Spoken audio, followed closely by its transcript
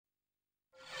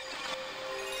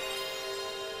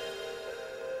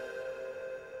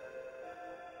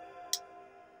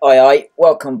Oi,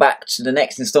 welcome back to the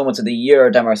next installment of the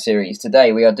Euro Demo series.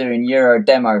 Today we are doing Euro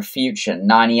Demo Future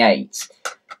 98.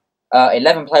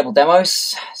 11 playable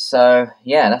demos, so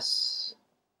yeah, that's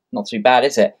not too bad,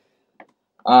 is it?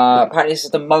 Apparently this is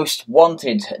the most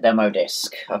wanted demo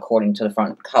disc, according to the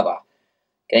front cover.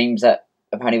 Games that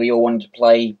apparently we all wanted to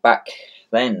play back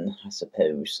then, I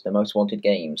suppose. The most wanted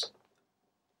games.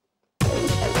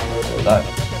 So,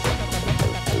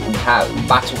 we have a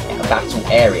battle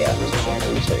area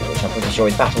Toshinden 2, which I'm pretty sure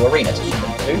is Battle Arena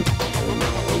Toshinden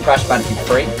 2. Crash Bandicoot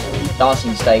 3,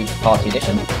 Dancing Stage Party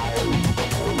Edition.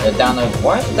 The download.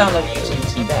 Why is the download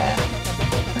utility there?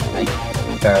 Okay,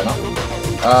 fair enough.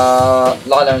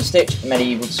 Lilo Stitch,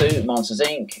 Medievil 2, Monsters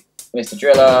Inc., Mr.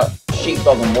 Driller,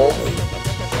 Sheepdog and Wolf,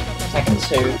 Tekken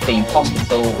 2, Theme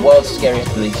Hospital, World's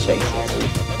Scariest Police Chases.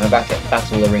 And we're back at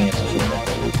Battle Arena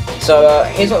Toshinden. So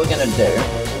here's what we're gonna do.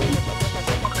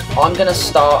 I'm going to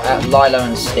start at Lilo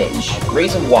and Stitch.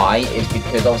 Reason why is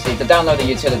because obviously the downloader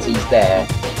utility's there.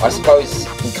 I suppose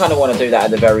we kind of want to do that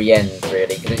at the very end,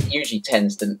 really, because it usually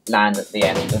tends to land at the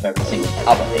end of every single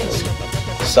other disc.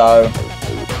 So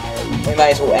we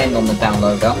may as well end on the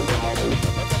downloader.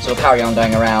 So we'll carry on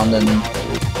going around and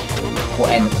we'll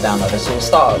end at the downloader. So we'll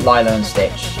start at Lilo and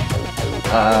Stitch.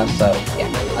 So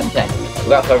yeah, okay.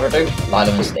 Without further ado,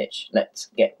 Lilo and Stitch. Let's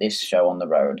get this show on the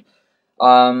road.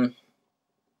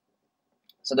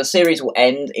 So the series will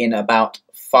end in about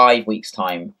 5 weeks'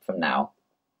 time from now.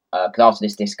 Because after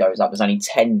this disc goes up, there's only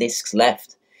 10 discs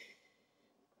left.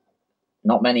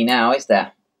 Not many now, is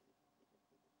there?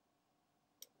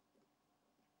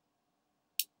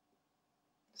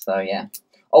 So yeah.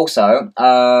 Also,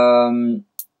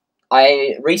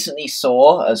 I recently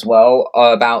saw as well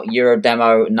about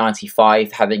Eurodemo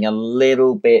 95 having a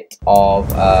little bit of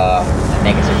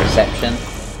negative reception.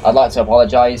 I'd like to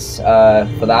apologise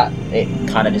for that. It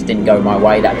kind of just didn't go my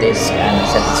way, that disc, and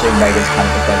Set the Tomb Raiders kind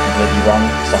of went completely wrong.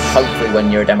 So hopefully when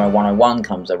Eurodemo 101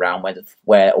 comes around,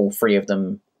 where all three of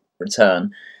them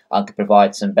return, I could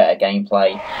provide some better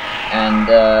gameplay. And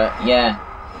yeah,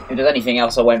 if there's anything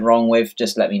else I went wrong with,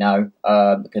 just let me know,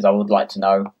 because I would like to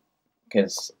know.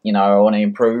 Because, you know, I want to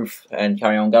improve and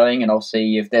carry on going, and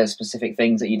obviously if there's specific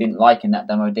things that you didn't like in that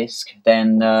demo disc,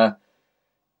 then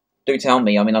do tell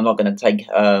me. I mean, I'm not going to take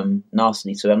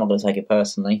nastily to it. I'm not going to take it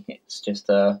personally. It's just,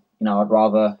 you know, I'd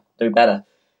rather do better.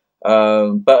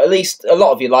 But at least a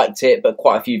lot of you liked it, but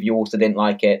quite a few of you also didn't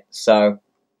like it. So,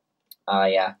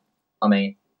 yeah, I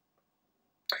mean,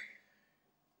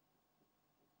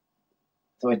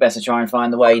 it's always best to try and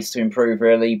find the ways to improve,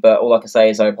 really. But all I can say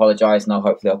is I apologise, and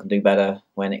hopefully I can do better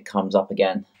when it comes up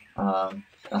again. I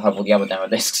hope all the other demo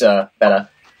discs are better.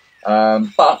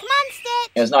 But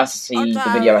it was nice to see the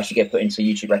video actually get put into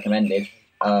YouTube recommended.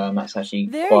 That's actually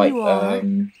quite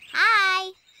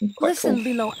Hi. quite Listen, cool.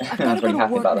 Lilo, I've got to go to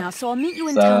work now, so I'll meet you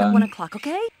in So, town at 1 o'clock,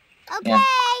 okay? Okay. Yeah.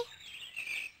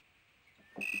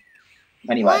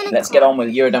 Anyway, let's get on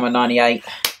with Eurodemo 98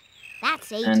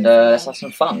 That's easy. and let's have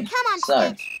some fun. Come on, So,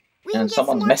 Stitch. We can and get some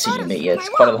someone's more messaging photos me. for It's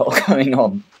my quite a wall. lot going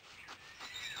on.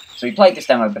 So we played this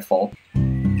demo before.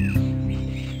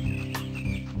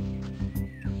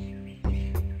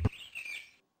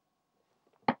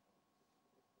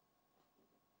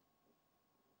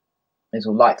 This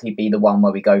will likely be the one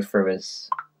where we go through as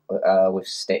with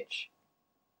Stitch.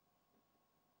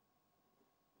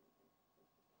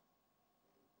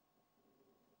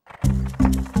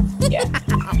 Yeah.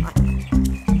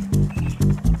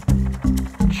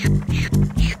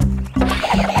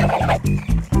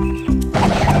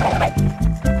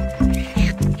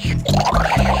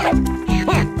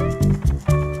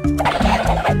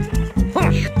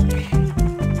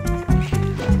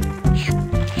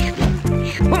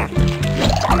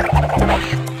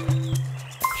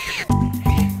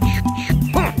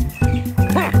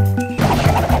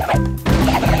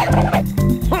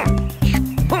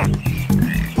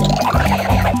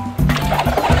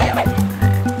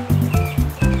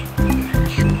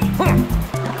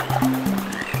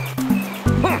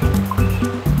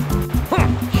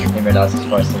 Didn't realise it's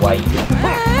supposed to wait.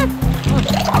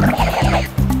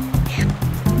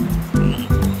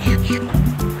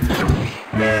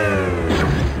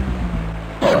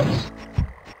 Bollocks.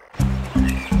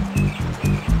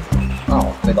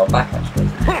 Oh, they got back actually.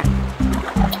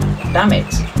 Damn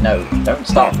it! No, don't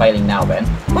start failing now, Ben.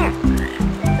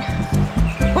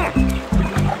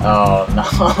 Oh no!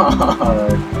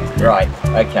 Right,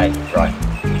 okay, right.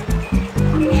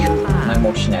 No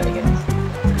more shenanigans.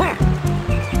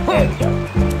 There we go.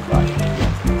 Right.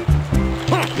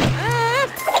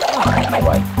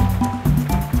 Anyway.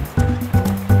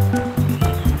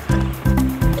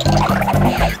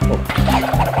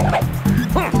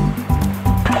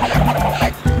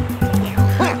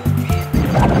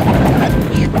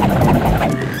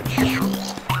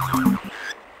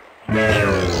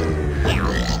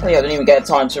 I didn't even get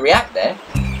time to react there.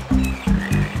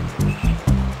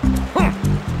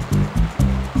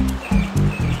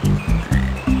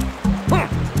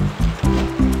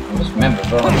 Just remember,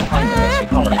 we're on the time limit,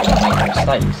 so we can't really make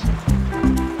mistakes.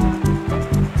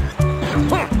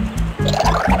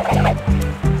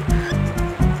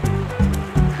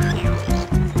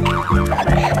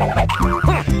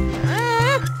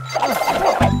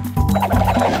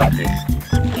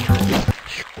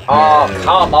 Oh,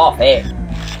 come off it!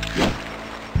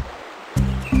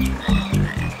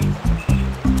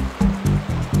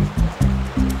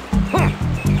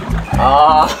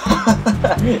 Ah!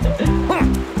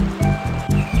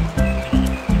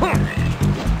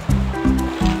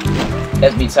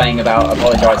 There's me saying about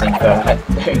apologising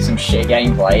for doing some shit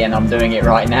gameplay, and I'm doing it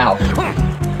right now.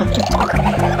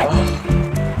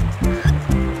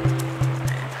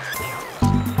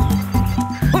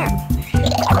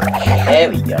 There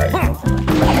we go.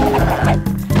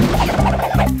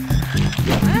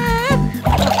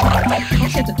 I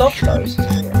said to dodge those.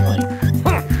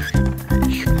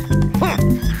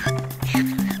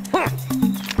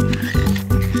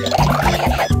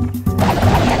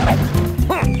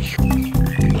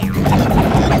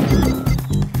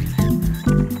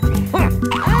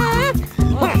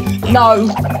 No!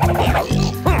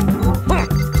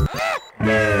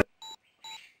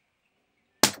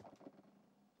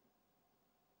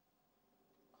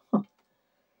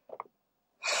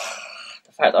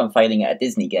 The fact that I'm failing at a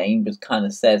Disney game just kind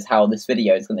of says how this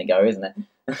video is going to go, isn't it?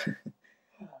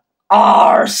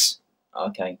 Arse!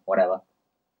 Okay, whatever.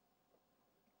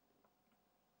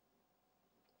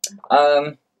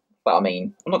 But I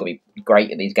mean, I'm not going to be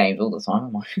great at these games all the time,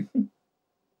 am I?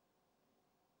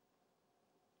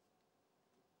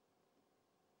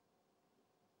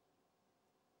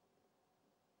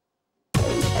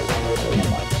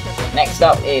 Next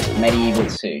up is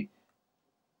Medievil 2.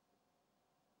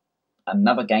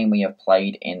 Another game we have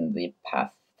played in the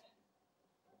past.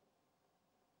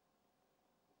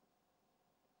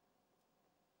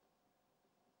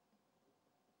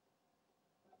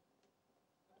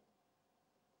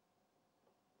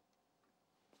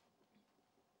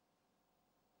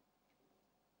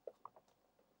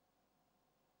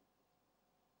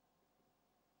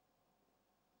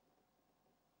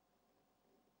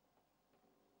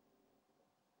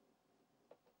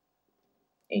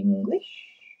 English?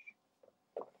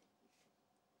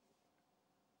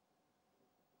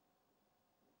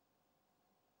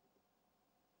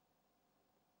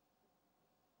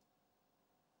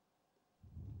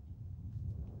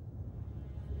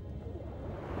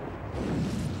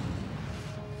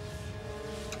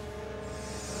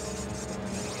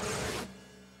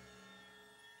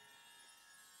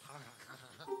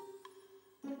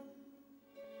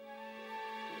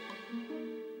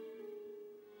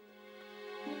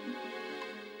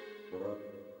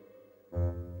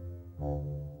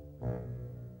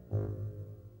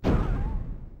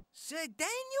 Sir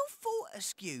Daniel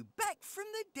Fortescue, back from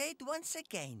the dead once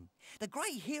again. The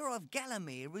great hero of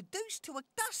Gallowmere reduced to a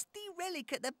dusty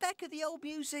relic at the back of the old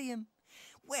museum.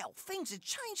 Well, things have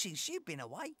changed since you've been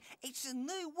away. It's a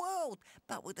new world,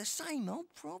 but with the same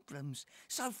old problems.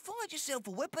 So find yourself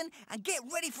a weapon and get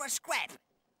ready for a scrap.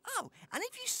 Oh, and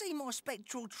if you see my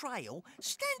spectral trail,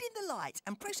 stand in the light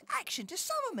and press action to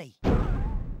summon me.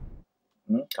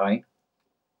 Okay.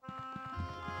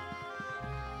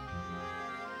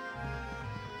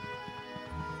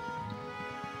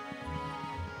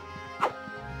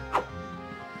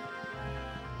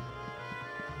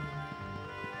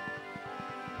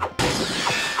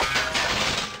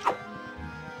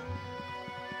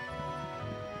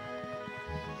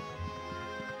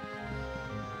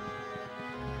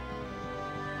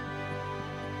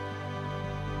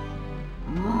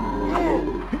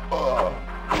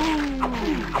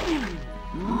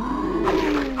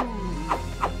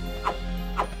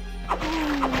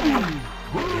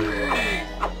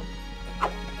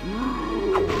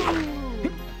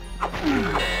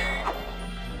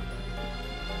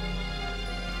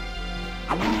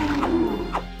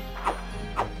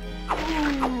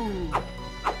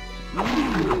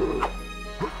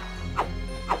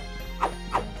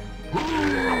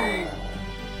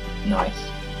 Nice.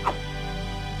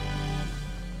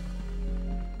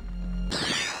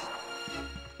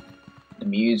 The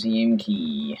museum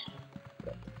key.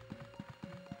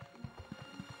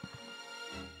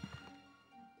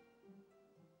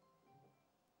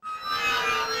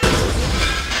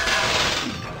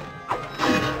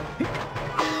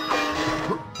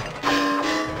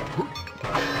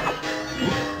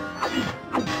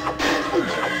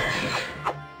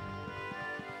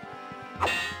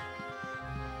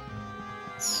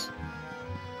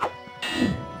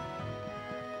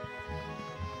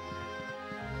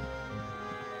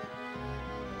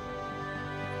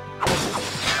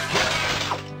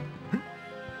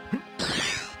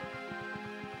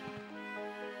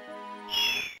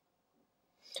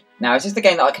 Now, is this the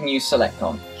game that I can use select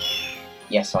on?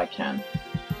 Yes, I can.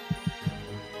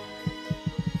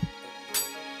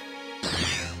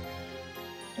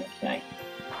 Okay.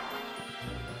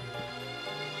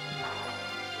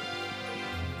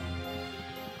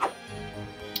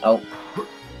 Oh.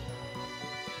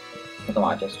 I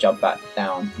might just jump back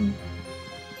down.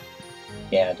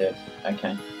 Yeah, I did.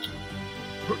 Okay.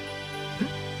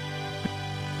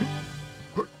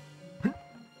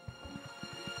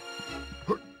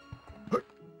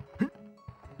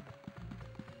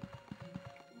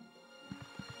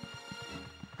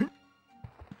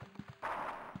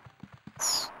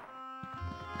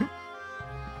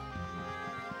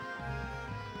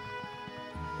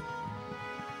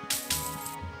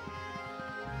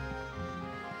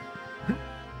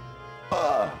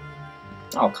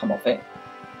 Oh, come off it.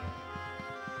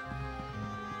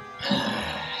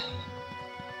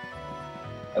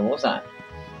 What was that?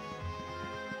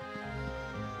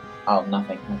 Oh,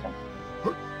 nothing. Okay.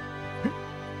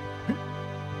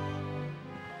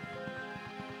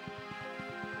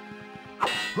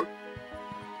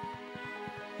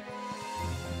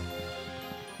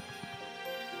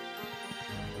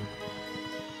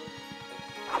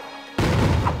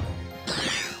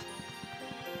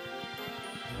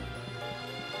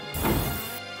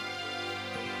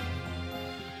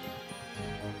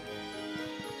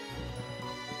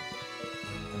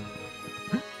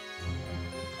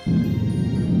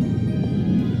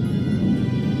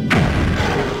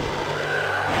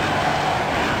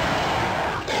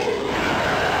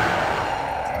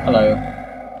 Hello.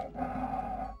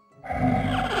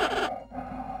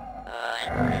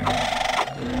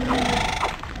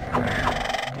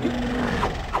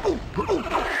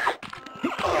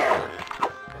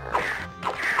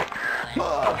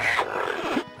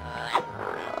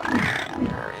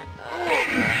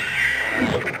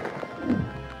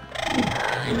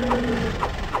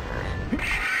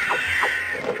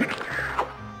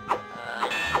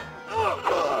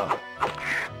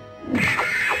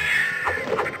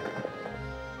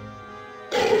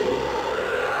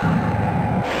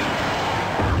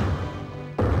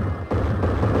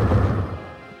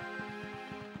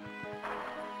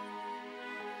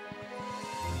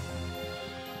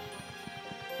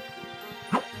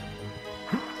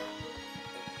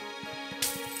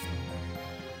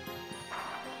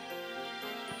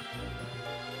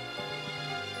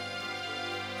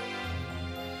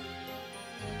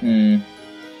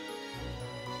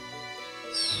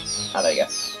 Oh, there you go.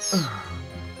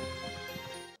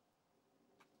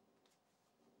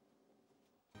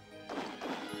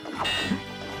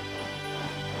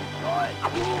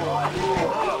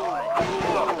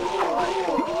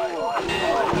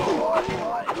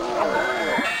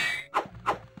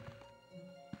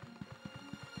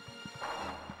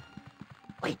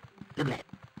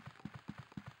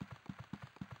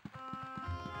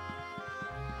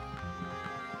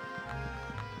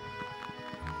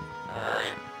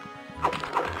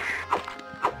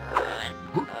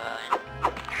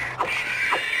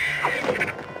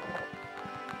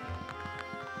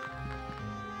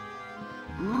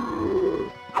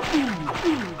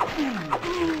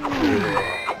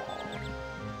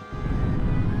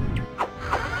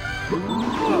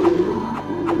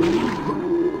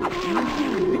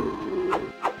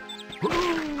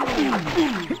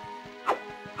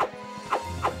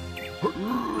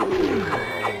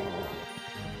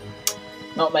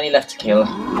 Not many left to kill.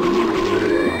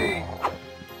 I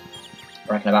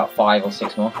reckon about 5 or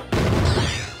 6 more.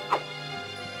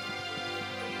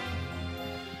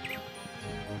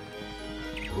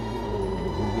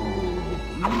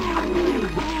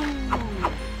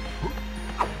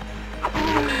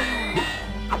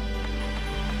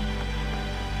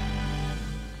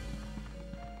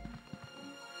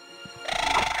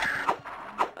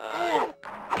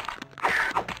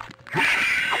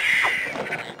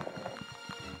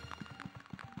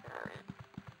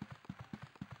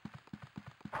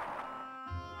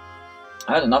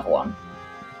 I heard another one.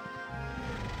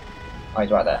 Oh,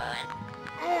 he's right there.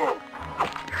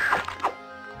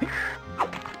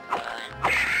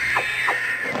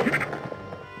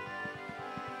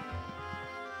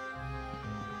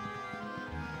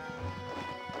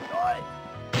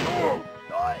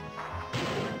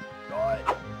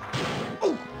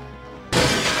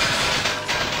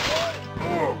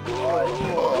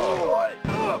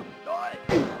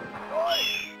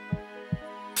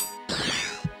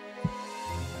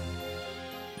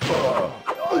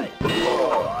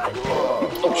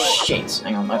 Shit,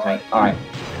 hang on, okay, alright.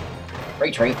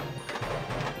 Retreat.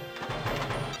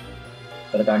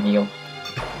 Better go and heal.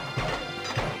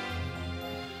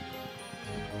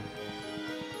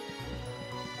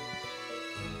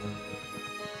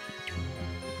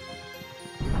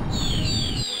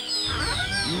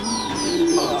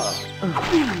 Have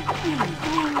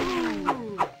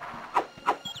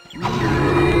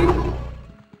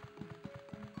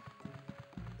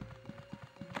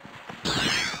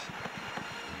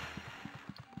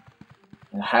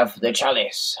the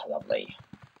chalice. Lovely.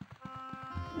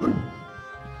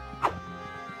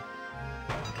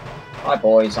 Hi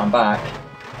boys, I'm back.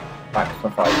 Back for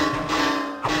fight.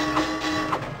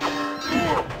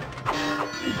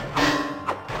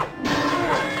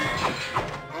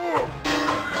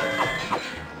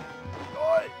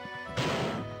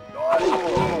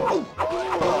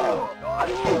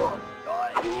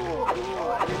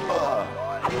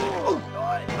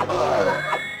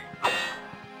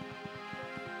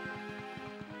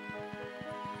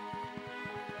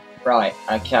 Right,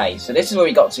 okay, so this is where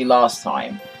we got to last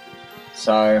time.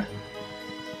 So,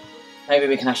 maybe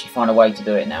we can actually find a way to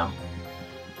do it now.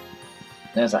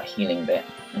 There's that healing bit.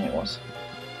 There it was.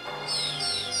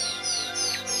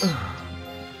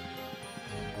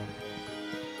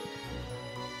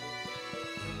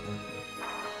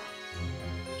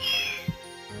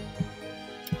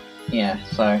 Yeah,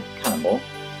 so, cannonball.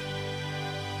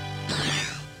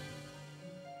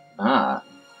 Ah.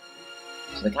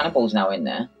 So the cannonball's now in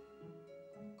there.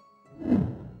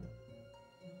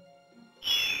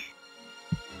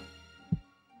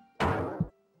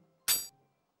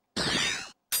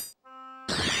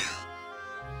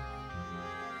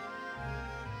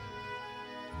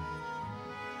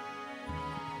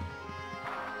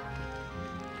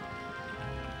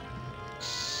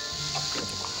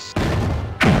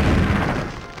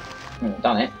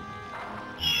 Done it.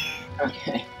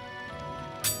 Okay.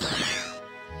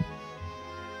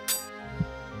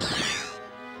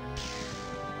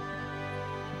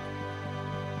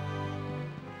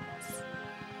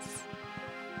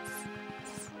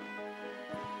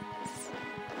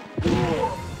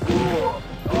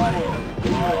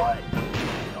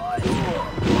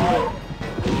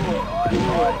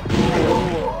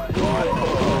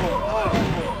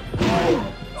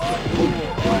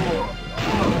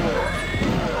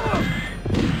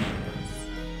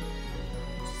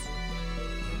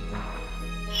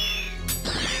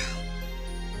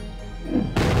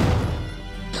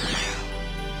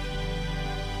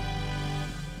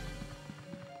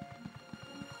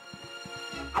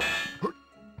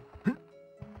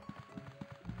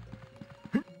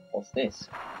 What's this?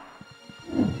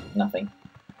 Nothing.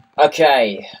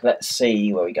 Okay, let's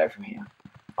see where we go from here.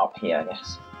 Up here, I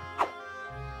guess.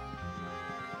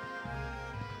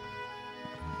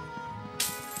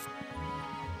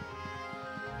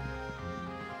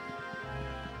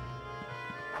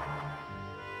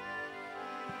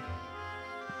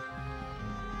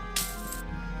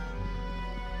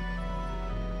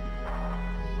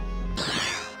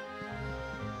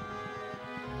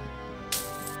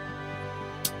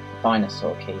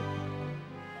 Dinosaur key. Do you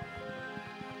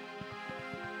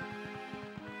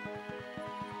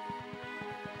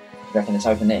reckon it's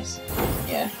open this?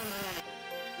 Yeah.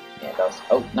 Yeah, it does.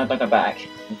 Oh, no, don't go back.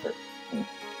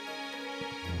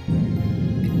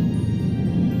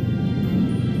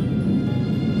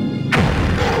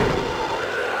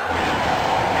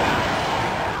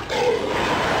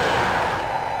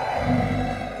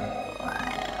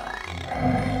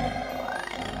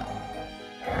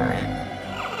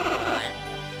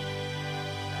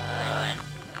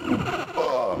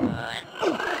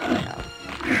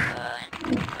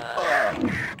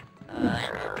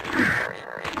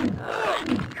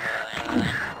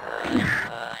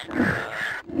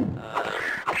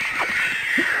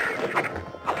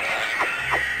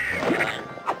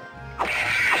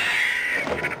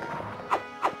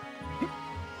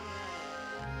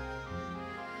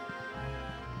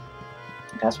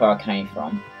 That's where I came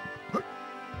from.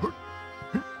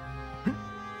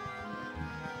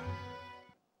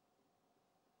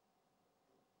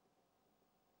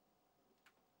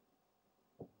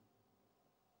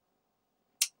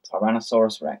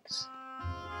 Tyrannosaurus Rex.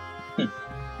 You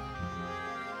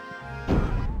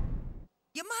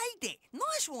made it!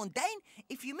 Nice one, Dan!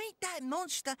 If you meet that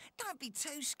monster, don't be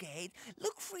too scared.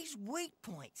 Look for his weak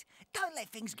point. Don't let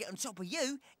things get on top of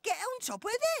you. Get on top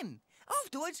of them.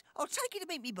 Afterwards, I'll take you to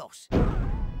meet me boss.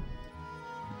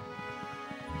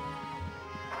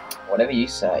 Whatever you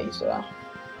say, sir.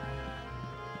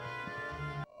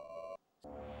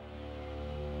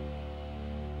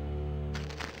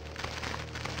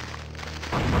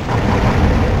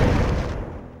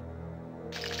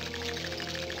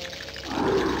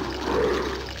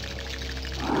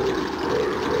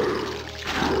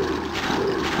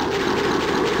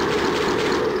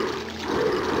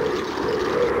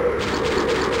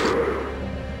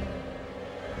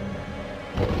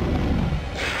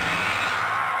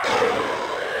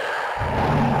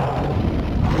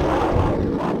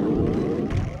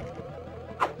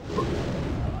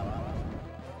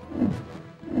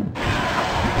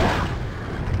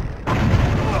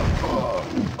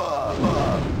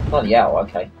 Bloody hell,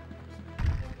 okay.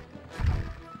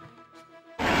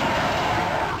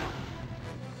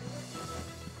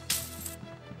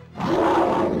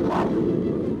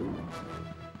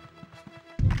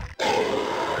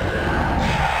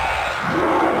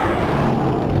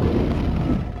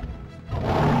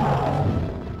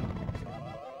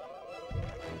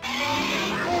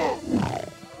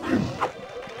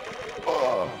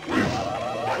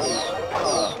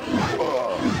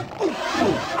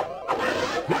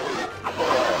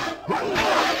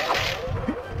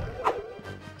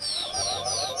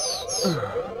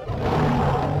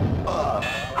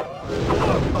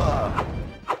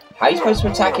 How are you supposed to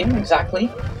attack him, exactly?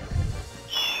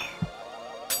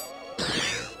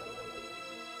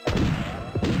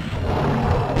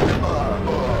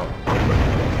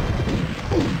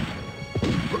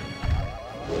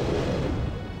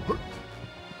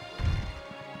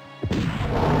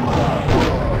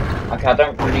 Okay, I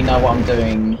don't really know what I'm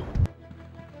doing.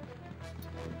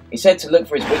 He said to look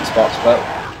for his weak spots, but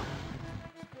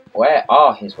where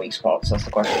are his weak spots? That's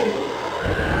the question.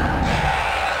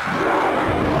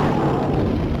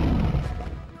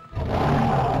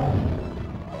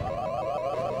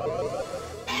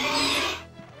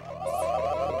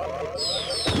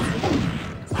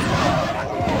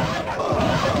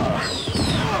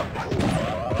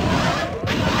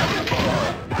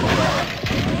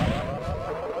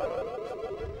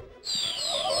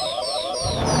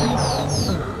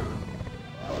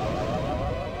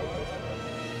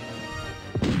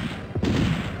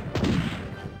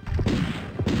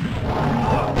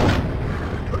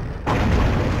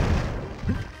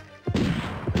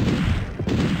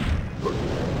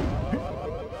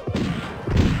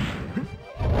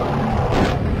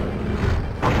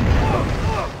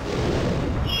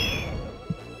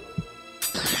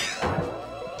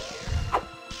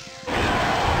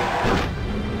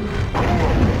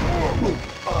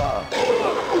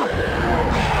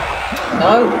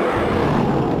 No.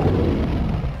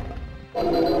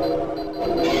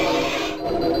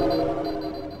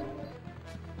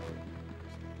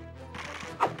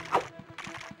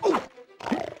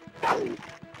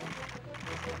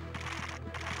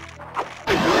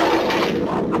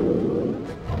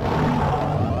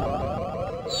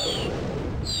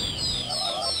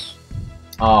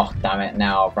 Oh, damn it,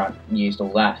 now I've used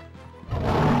all that.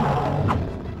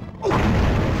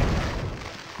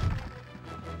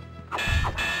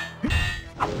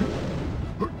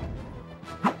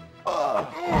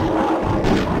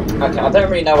 Okay, I don't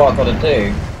really know what I've got to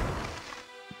do.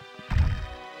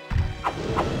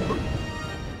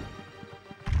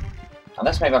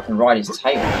 Unless maybe I can ride his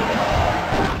tail.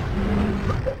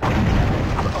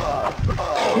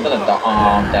 I'm gonna die. Oh,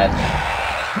 I'm dead.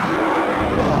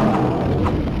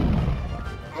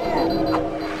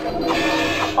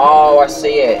 Oh, I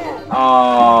see it.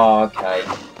 Oh, okay.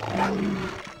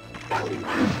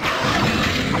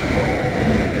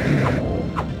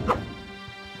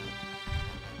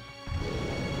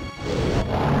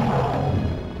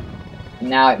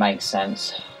 Now it makes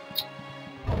sense.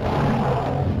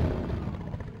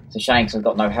 It's a shame because I've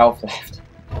got no health left.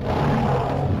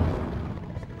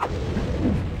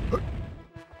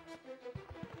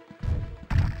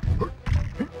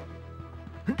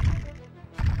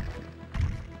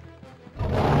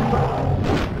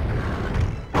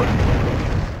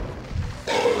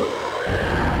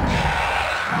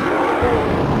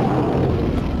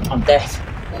 I'm dead.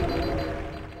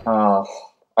 Oh,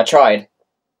 I tried.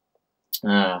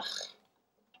 Ah.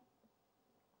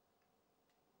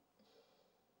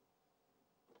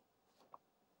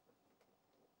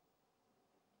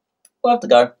 We'll have to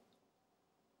go.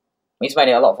 We've made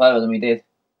it a lot further than we did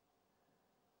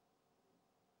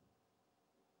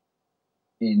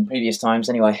in previous times,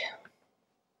 anyway.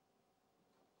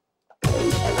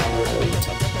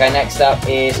 Okay, next up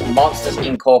is Monsters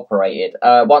Incorporated.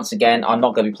 Once again, I'm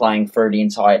not going to be playing through the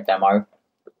entire demo.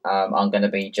 I'm going to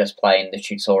be just playing the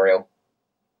tutorial.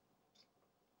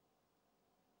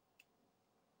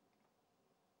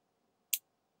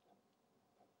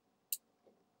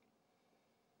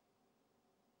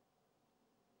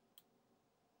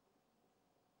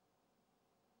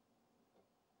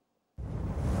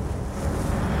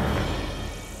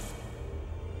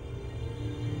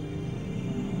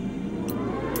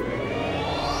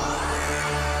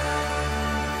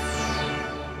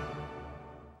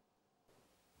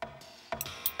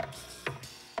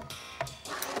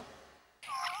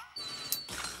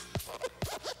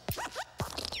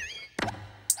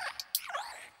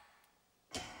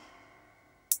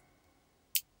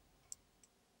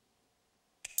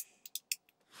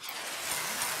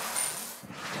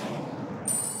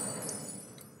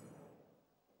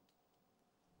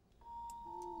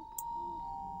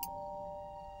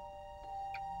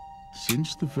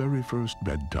 Since the very first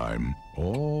bedtime,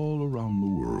 all around the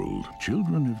world,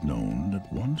 children have known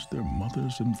that once their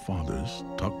mothers and fathers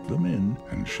tuck them in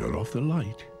and shut off the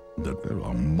light, that there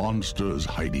are monsters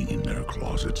hiding in their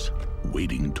closets,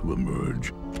 waiting to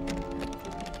emerge.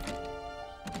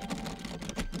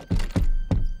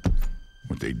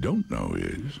 What they don't know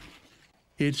is,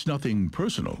 it's nothing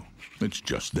personal. It's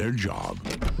just their job.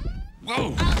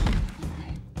 Whoa!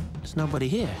 There's nobody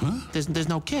here. Huh? There's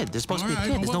no kid. There's supposed to be a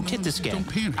kid. There's no kid to scare. Don't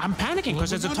panic. I'm panicking because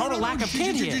there's a total lack of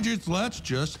kid here. Let's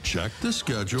just check the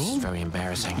schedule. It's very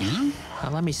embarrassing.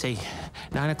 Let me see.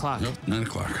 9 o'clock. Yep, 9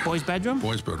 o'clock. Boys' bedroom?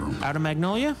 Boys' bedroom. Out of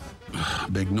Magnolia?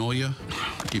 Magnolia?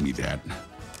 Give me that.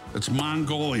 It's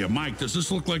Mongolia. Mike, does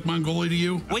this look like Mongolia to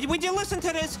you? Would you listen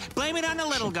to this? Blame it on the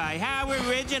little guy. How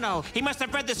original. He must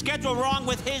have read the schedule wrong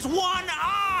with his one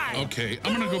eye. Okay,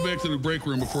 I'm gonna go back to the break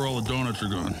room before all the donuts are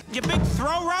gone. You big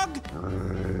throw rug?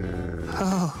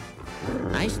 Oh,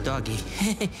 nice doggy.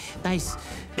 Nice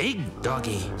big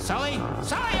doggy. Sully,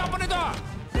 open the door.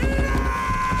 No!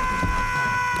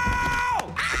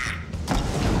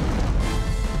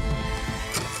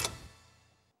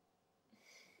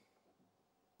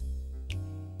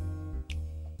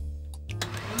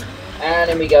 And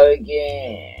then we go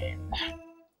again.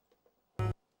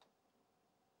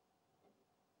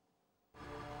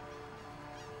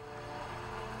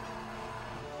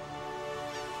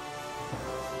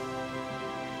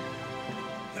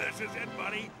 This is it,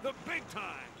 buddy. The big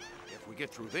time. If we get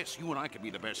through this, you and I could be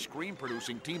the best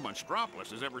screen-producing team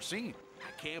Monstropolis has ever seen.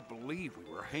 I can't believe we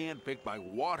were handpicked by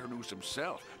Waternoose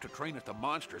himself to train at the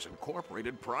Monsters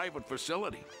Incorporated private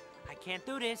facility. I can't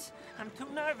do this. I'm too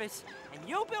nervous. And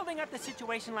you building up the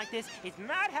situation like this is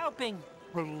not helping.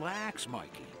 Relax,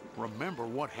 Mikey. Remember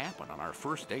what happened on our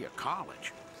first day of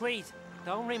college. Please,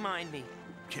 don't remind me.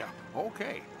 Yeah,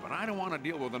 okay, but I don't want to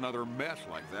deal with another mess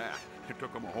like that. It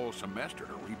took them a whole semester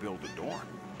to rebuild the dorm.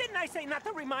 Didn't I say not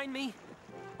to remind me?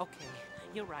 Okay,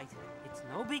 you're right. It's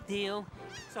no big deal.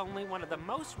 It's only one of the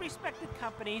most respected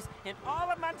companies in all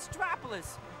of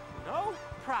Monstropolis. No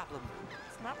problem.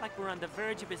 It's not like we're on the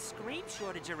verge of a screen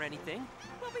shortage or anything.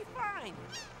 We'll be fine.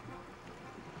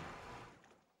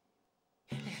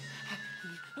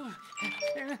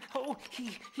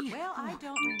 Well, I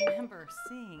don't remember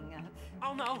seeing...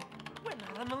 Oh no, we're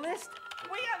not on the list.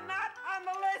 We are not on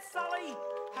the list, Sully.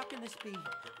 How can this be?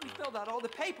 We filled out all the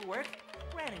paperwork.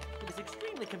 Granted, it was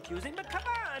extremely confusing, but come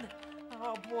on.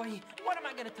 Oh boy, what am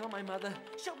I gonna tell my mother?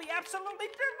 She'll be absolutely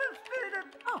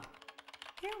devastated. Oh,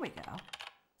 here we go.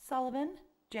 Sullivan,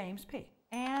 James P.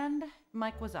 and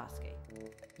Mike Wazowski.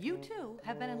 You too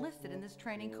have been enlisted in this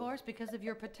training course because of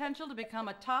your potential to become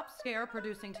a top scare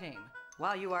producing team.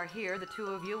 While you are here, the two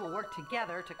of you will work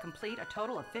together to complete a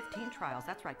total of 15 trials.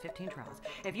 That's right, 15 trials.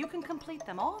 If you can complete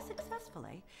them all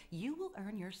successfully, you will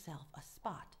earn yourself a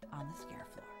spot on the scare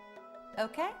floor.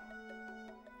 Okay?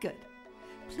 Good.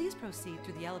 Please proceed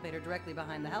through the elevator directly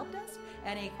behind the help desk.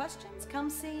 Any questions, come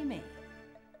see me.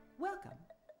 Welcome.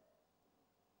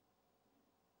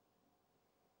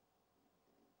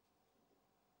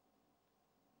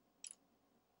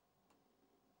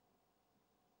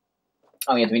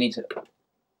 Oh yeah, do we need to...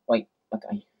 Wait,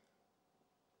 okay.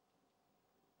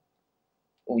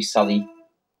 Oh, Sully.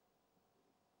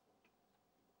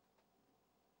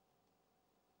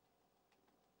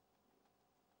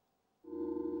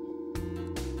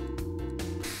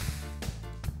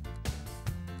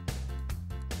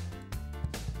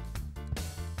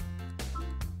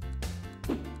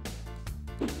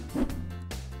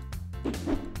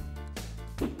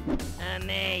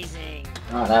 Amazing.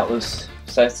 Oh, that was...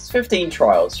 So it's 15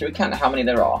 trials. Should we count how many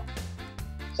there are?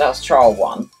 So that's trial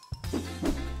 1.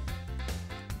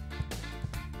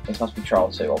 This must be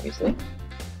trial 2, obviously.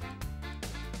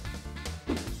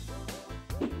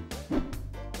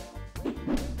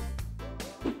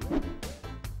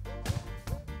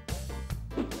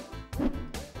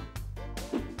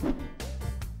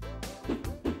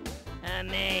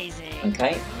 Amazing.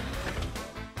 Okay.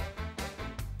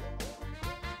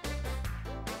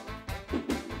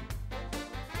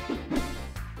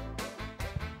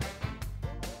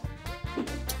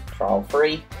 Trial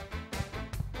 3.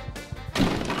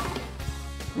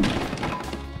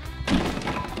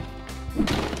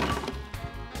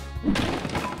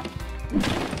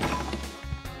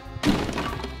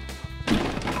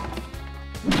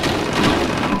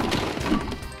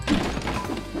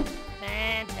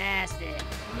 Fantastic.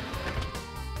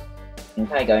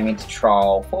 Okay, going into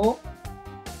trial 4.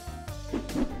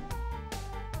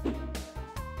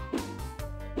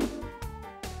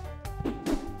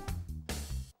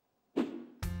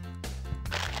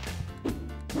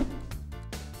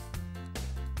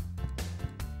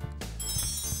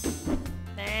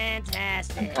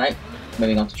 Okay,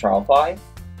 moving on to trial 5.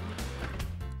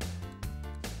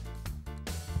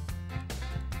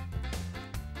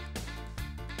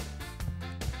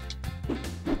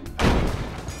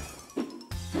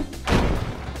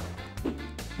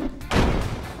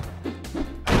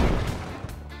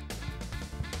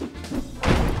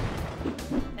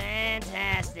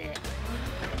 Fantastic.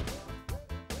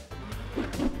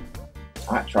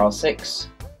 Alright, trial 6.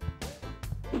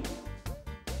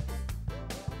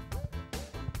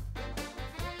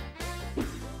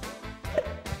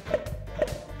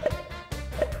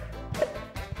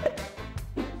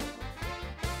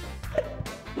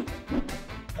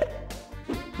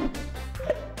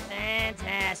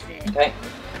 Fantastic. Okay,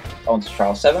 on to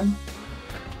trial 7.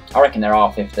 I reckon there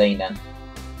are 15 then.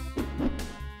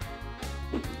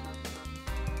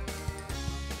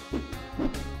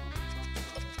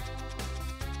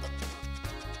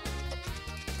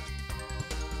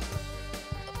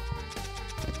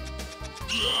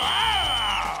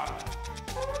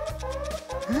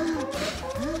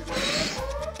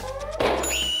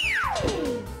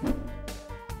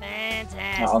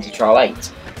 Fantastic. On to trial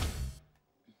 8.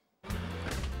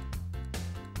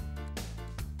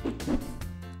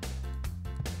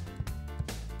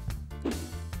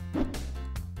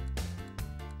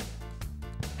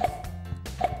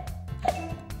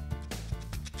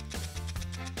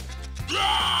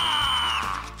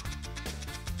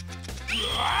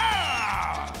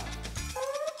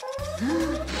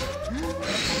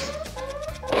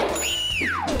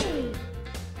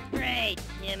 Great,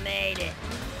 you made it.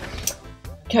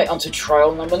 Okay, on to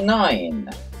trial number 9.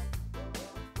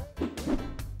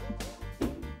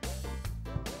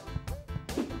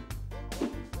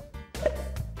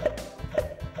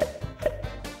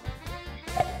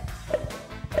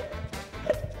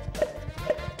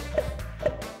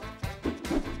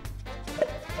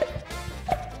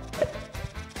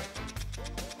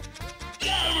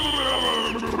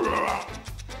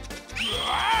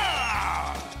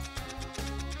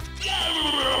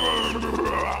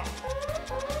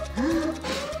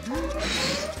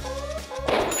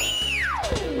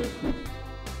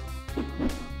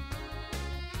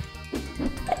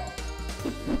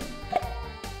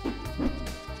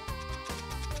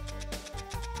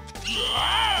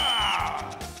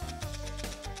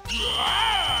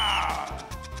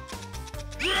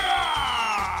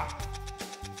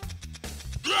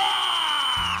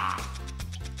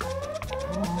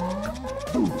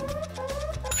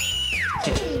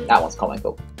 That one's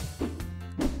comical.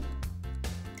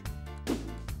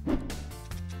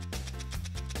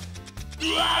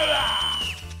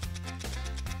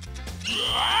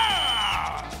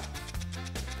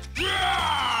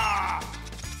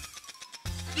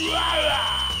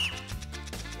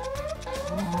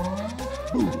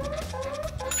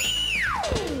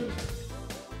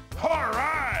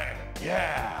 Alright!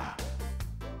 Yeah!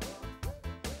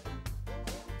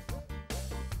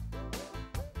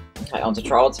 Okay, on to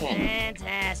trial 10.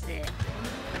 Fantastic.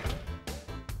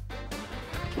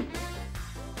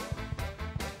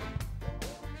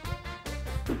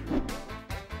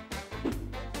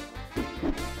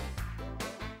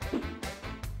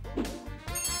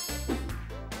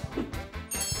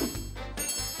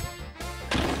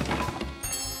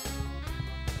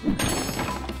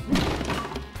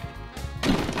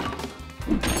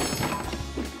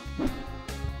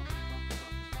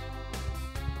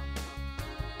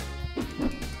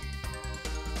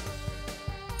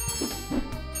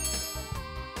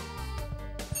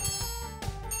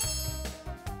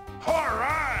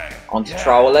 Alright! On to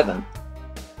trial 11.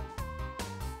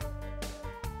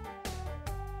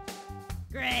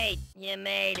 Great, you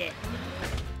made it.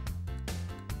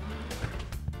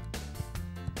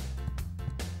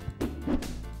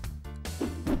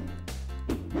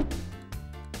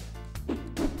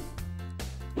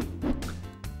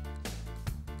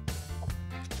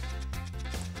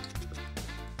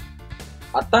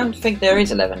 I don't think there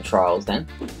is 11 trials then.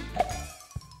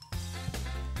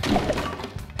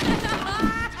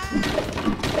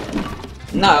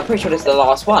 No, I'm pretty sure this is the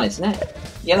last one, isn't it?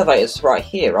 The elevator's right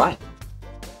here, right?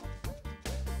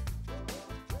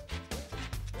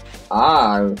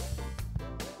 Oh.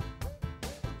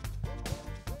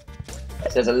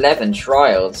 It says 11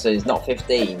 trials, so it's not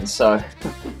 15, so...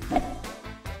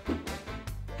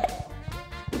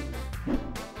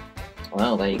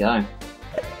 Well, there you go.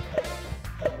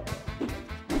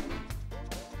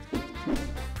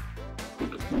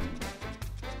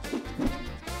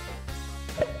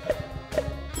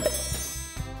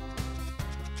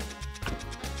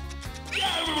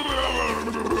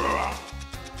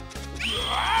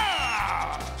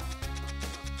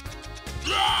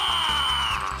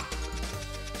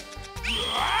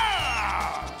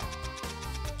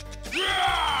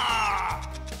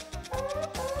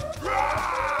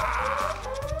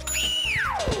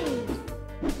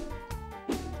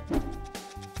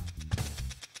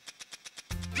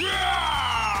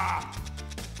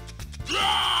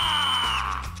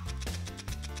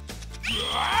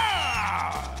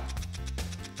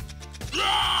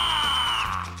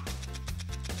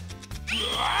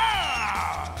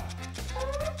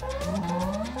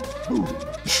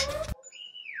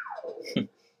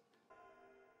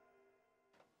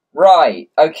 Right,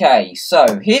 okay,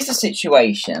 so here's the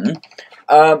situation.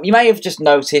 You may have just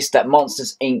noticed that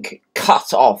Monsters Inc.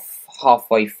 cut off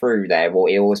halfway through there. Well,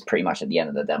 it was pretty much at the end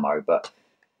of the demo, but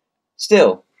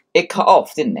still, it cut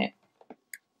off, didn't it?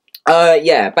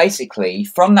 Yeah, basically,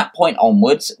 from that point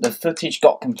onwards, the footage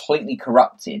got completely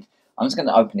corrupted. I'm just going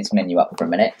to open this menu up for a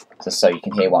minute, just so you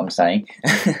can hear what I'm saying.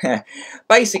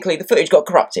 Basically, the footage got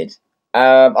corrupted.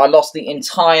 I lost the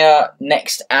entire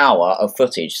next hour of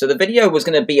footage. So the video was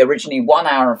going to be originally 1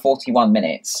 hour and 41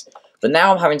 minutes. But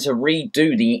now I'm having to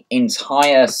redo the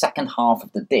entire second half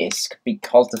of the disc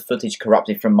because the footage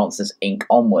corrupted from Monsters Inc.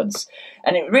 onwards.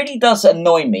 And it really does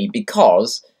annoy me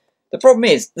because the problem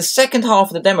is the second half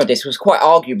of the demo disc was quite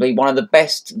arguably one of the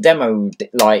best demo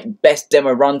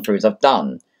run-throughs I've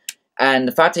done. And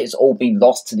the fact that it's all been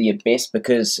lost to the abyss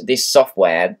because this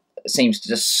software seems to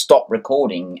just stop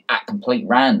recording at complete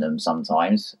random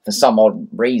sometimes for some odd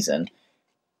reason.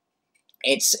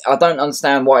 I don't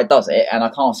understand why it does it, and I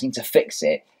can't seem to fix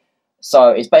it. So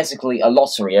it's basically a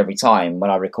lottery every time when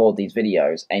I record these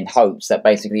videos in hopes that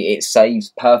basically it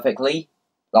saves perfectly,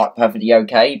 like perfectly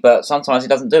okay, but sometimes it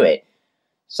doesn't do it.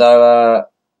 So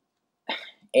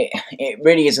it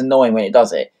really is annoying when it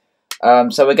does it.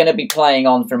 So we're going to be playing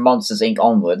on from Monsters Inc.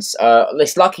 onwards.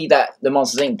 It's lucky that the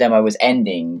Monsters Inc. demo was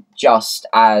ending just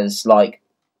as, like,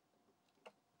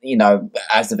 you know,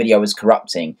 as the video was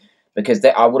corrupting, because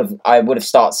I would have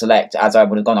start select as I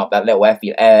would have gone up that little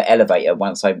elevator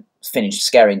once I finished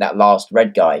scaring that last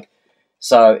red guy.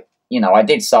 So, you know, I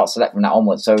did start select from that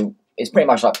onwards. So it's pretty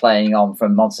much like playing on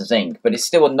from Monsters Inc. But it's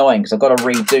still annoying because I've got to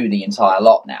redo the entire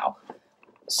lot now.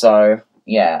 So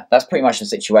yeah, that's pretty much the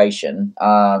situation.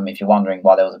 If you're wondering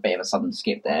why there was a bit of a sudden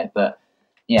skip there, but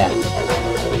yeah.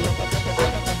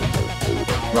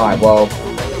 Right, well,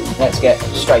 let's get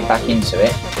straight back into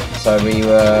it. So we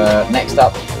were next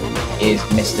up is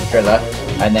Mr. Driller,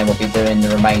 and then we'll be doing the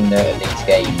remainder of these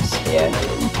games here,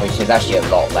 which is actually a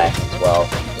lot left as well.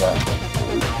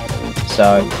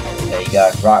 So there you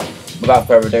go. Right, without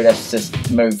further ado, let's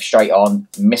just move straight on.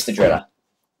 Mr. Driller.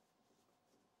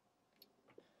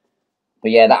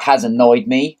 But yeah, that has annoyed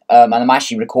me, and I'm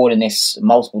actually recording this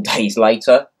multiple days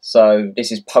later, so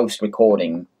this is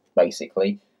post-recording,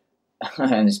 basically,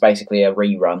 and it's basically a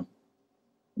rerun,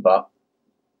 but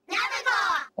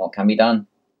what can be done?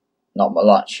 Not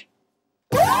much.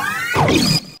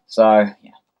 So,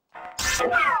 yeah,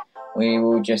 we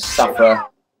will just suffer.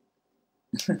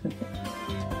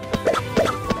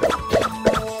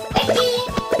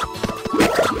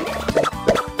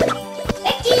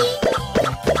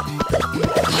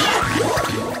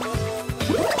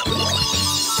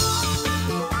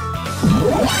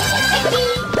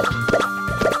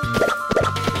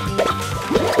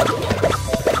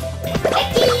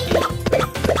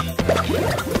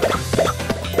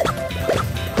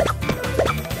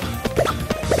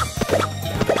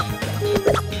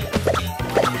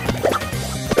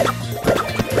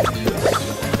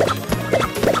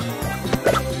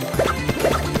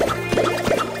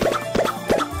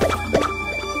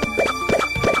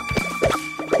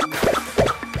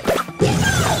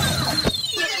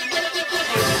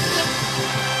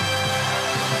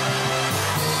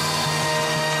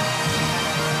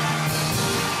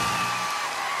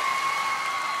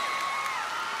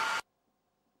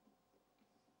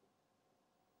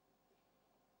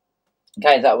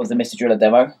 Okay, that was the Mr. Driller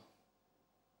demo.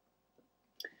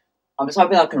 I'm just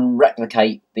hoping I can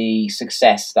replicate the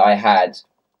success that I had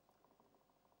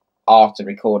after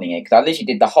recording it, because I literally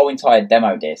did the whole entire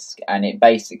demo disc, and it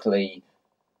basically,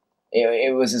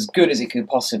 it was as good as it could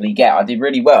possibly get. I did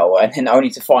really well, and then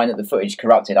only to find that the footage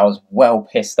corrupted, I was well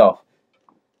pissed off.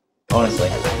 Honestly.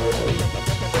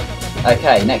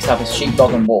 Okay, next up is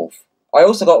Sheepdog and Wolf. I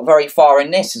also got very far in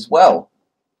this as well.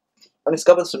 I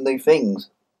discovered some new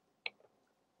things.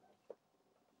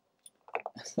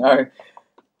 So,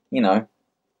 you know.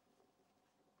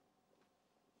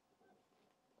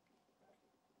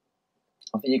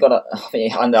 I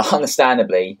think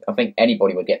understandably, I think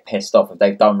anybody would get pissed off if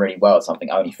they've done really well at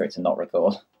something only for it to not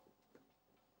record.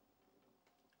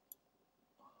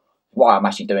 Why I'm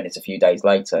actually doing this a few days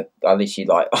later. I literally,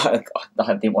 like, I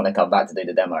didn't want to come back to do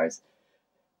the demos.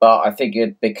 But I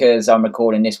figured because I'm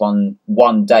recording this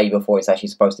one day before it's actually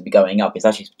supposed to be going up, it's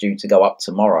actually due to go up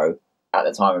tomorrow at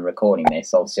the time of recording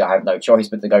this. Obviously, I have no choice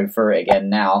but to go through it again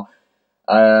now.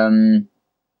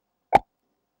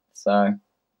 So,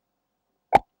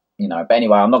 you know, but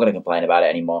anyway, I'm not going to complain about it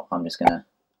anymore. I'm just going to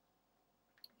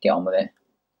get on with it.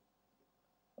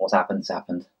 What's happened's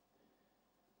happened.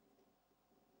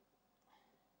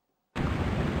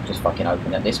 Just fucking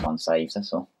hoping that this one saves,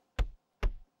 that's all.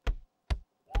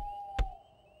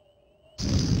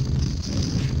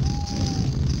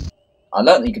 I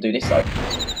learned that you could do this though.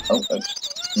 Oh,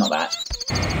 not that.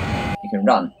 You can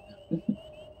run.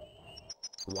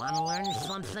 Want to learn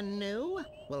something new?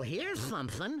 Well, here's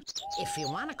something. If you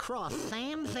want to cross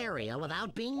Sam's area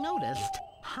without being noticed,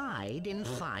 hide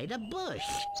inside a bush.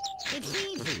 It's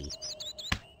easy.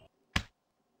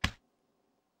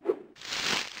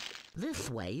 This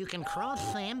way you can cross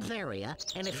Sam's area,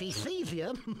 and if he sees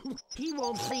you, he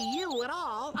won't see you at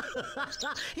all.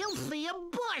 He'll see a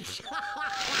bush.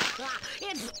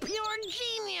 It's pure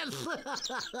genius.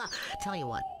 Tell you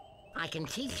what, I can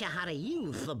teach you how to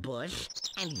use the bush,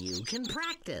 and you can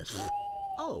practice.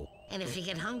 Oh, and if you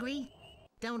get hungry,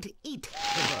 don't eat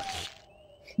the bush.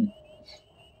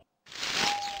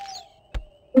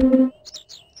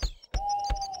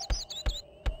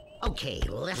 Okay,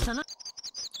 listen up.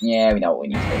 Yeah, we know what we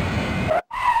need to do.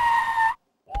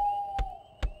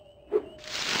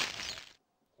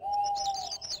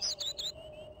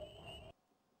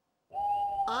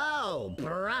 Oh,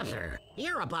 brother,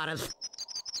 you're about as...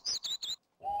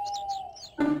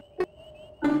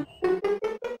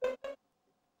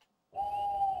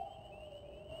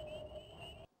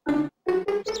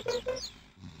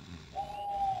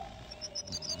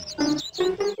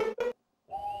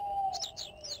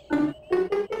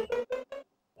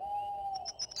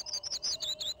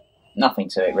 Nothing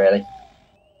to it, really.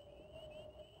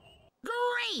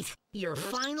 Great! You're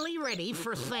finally ready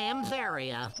for Sam's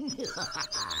area.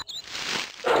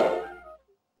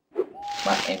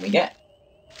 Right, in we get.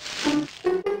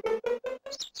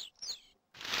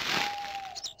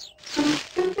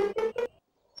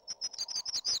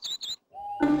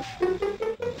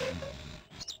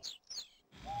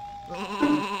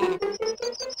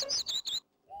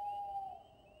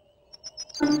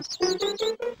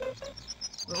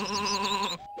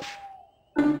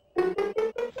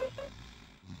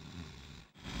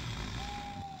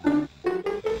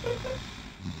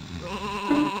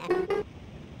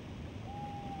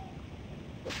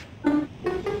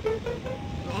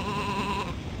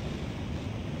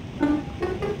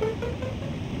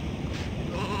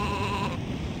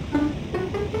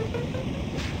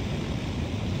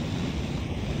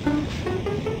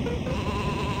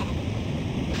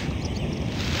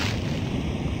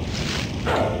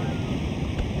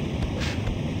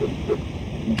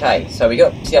 Okay, so we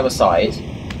got to the other side.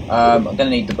 I'm going to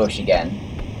need the bush again.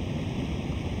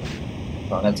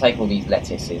 But I'm going to take all these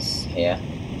lettuces here.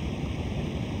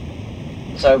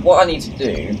 So what I need to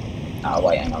do... Oh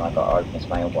wait, hang on, I've got to open this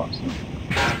mailbox.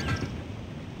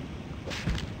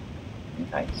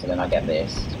 Okay, so then I get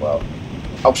this as well.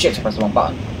 Oh shit, I pressed the wrong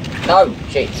button. No!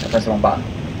 Shit, I pressed the wrong button.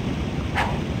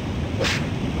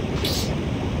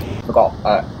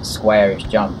 Forgot squarish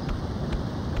jump.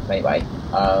 Anyway,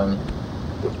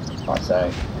 right,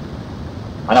 so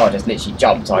I know I just literally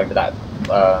jumped over that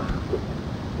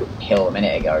hill a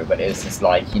minute ago, but it was just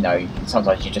like, you know,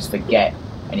 sometimes you just forget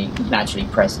and you can actually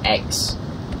press X.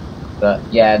 But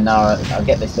yeah, no, I'll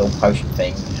get this little potion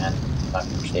thing and I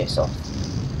can push this off.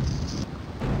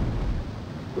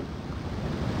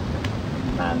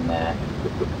 And there.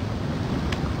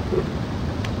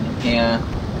 In here.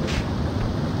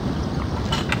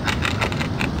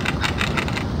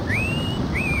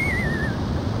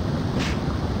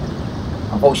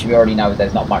 Unfortunately, we already know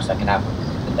there's not much that can happen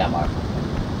in the demo.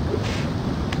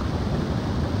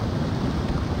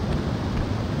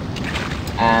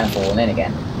 And falling in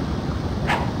again.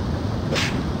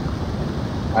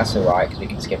 That's alright, because we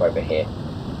can skip over here.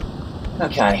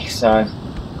 Okay, so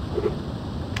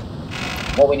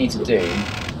what we need to do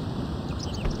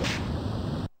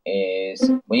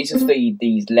is we need to feed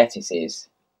these lettuces.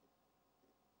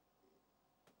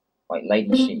 Wait,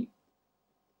 lady sheep.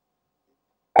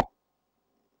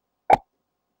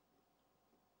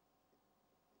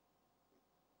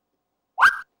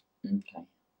 Okay.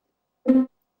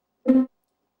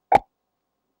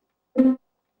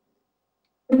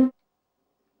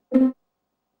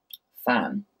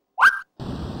 Fan.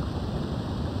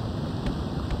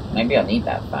 Maybe I need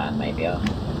that fan, maybe I...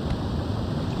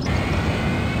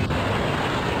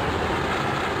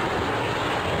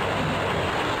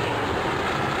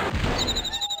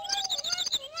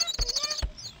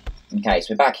 Okay,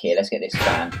 so we're back here, let's get this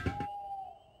fan.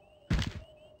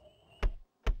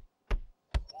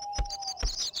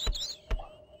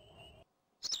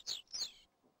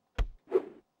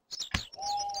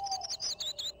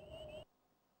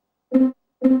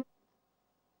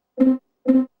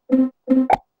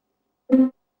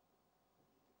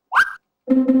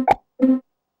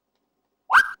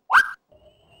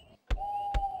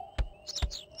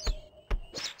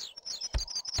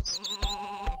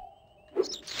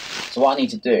 So what I need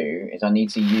to do is I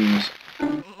need to use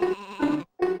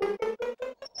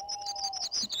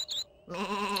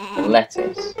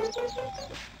lettuce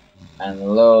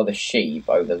and lure the sheep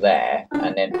over there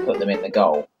and then put them in the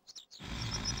goal.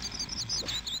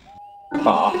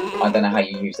 But I don't know how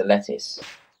you use the lettuce.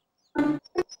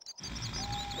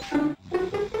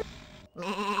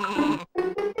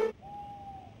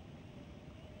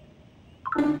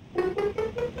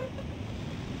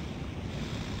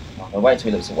 Oh, the wait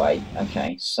till he looks away.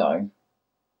 Okay, so.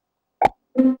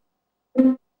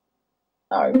 No,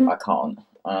 I can't.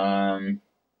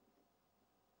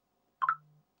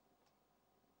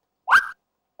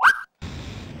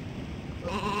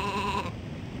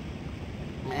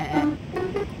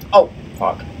 Oh,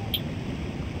 fuck.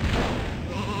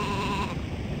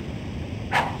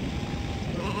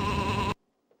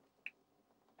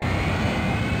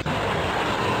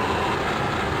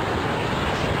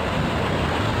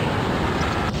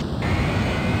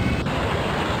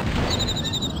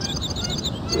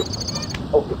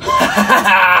 Oh.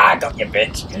 Got you,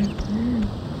 bitch.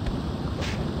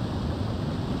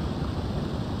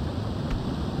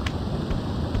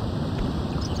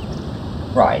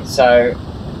 Right, so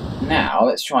now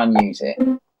let's try and use it.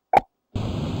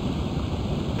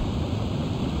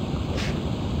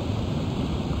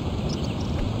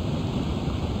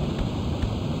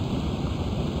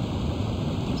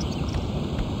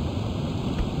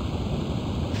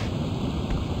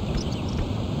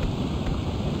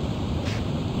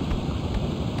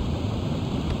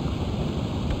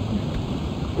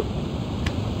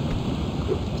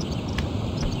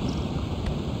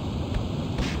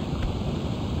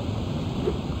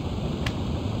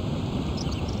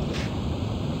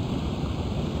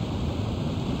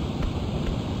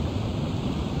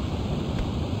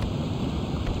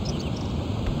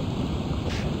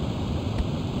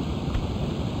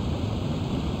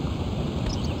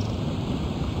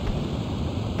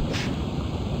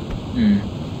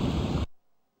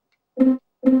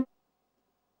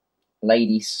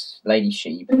 Lady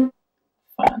sheep.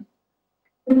 Fine.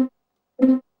 Well,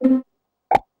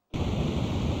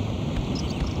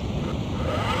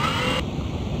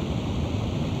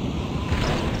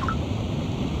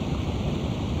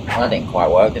 that didn't quite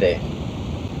work, did it?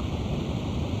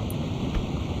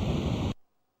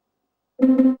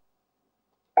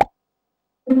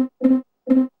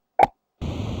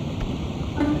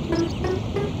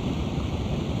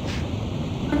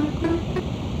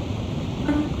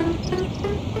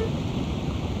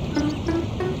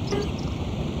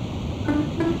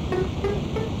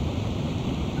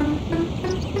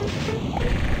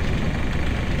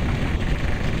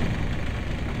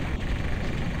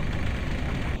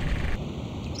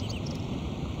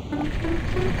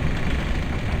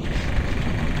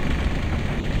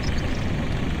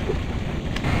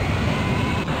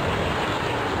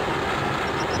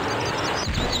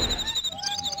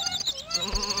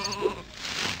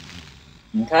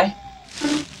 Okay.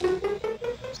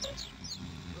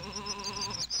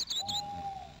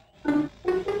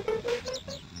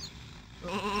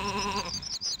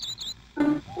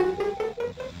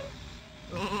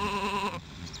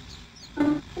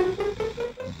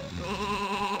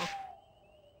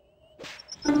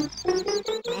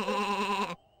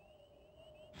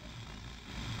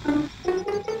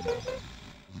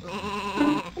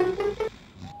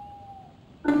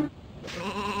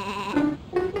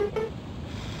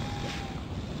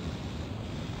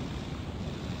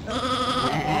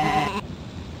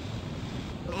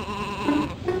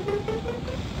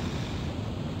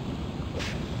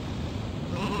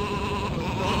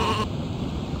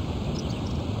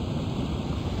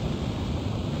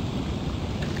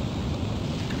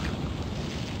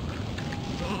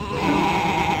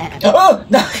 Oh!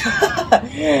 No!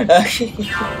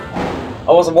 I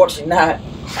wasn't watching that.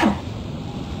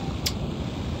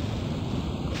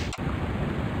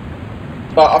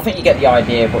 But I think you get the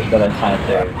idea of what you've got to kind of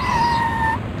do.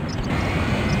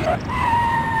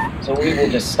 So we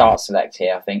will just start select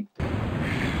here, I think.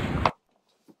 But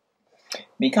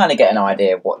you kind of get an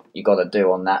idea of what you've got to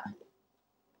do on that.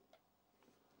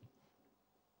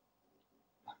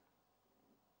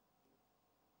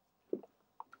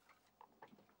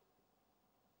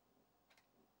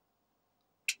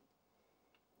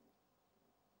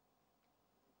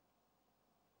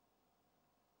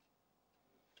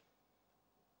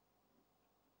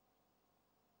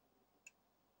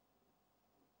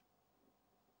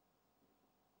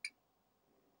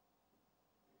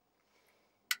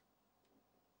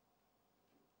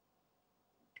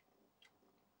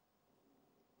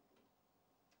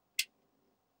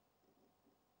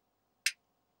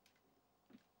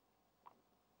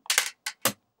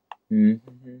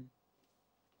 Mm-hmm.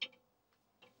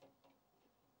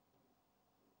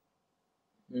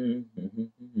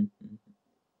 Mm-hmm.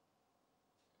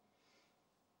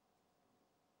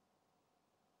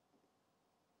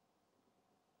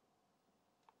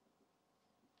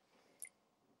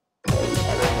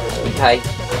 Okay,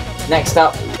 next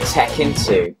up, Tekken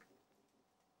 2.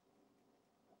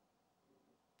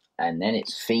 And then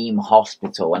it's Theme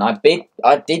Hospital, and I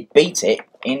did beat it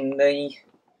in the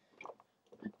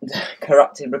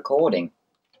corrupted recording.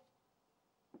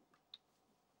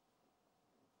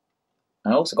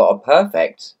 I also got a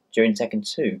perfect during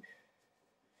Tekken 2.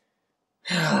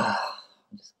 I'm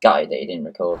just gutted that he didn't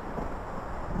record.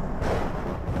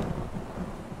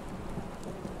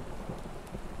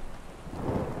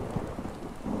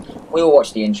 We'll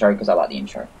watch the intro because I like the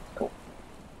intro. Cool.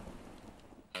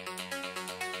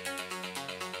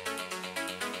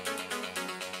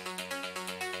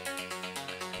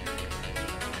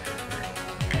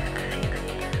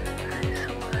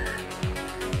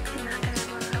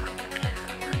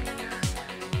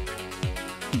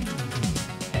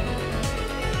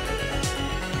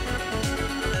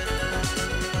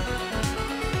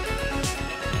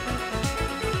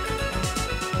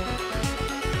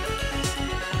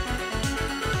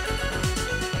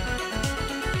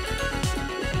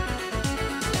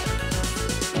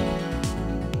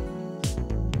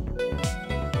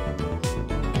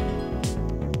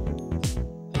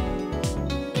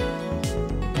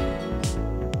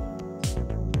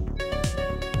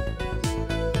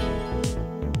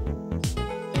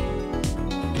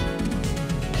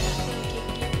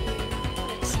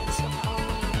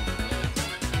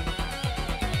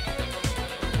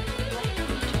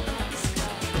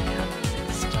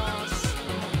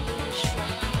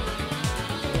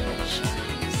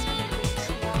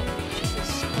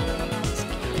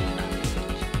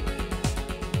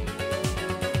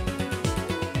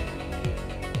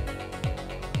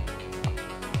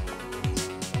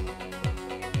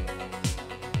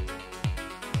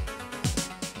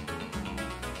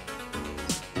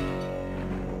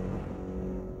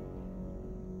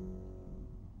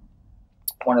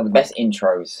 One of the best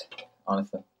intros,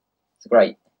 honestly. It's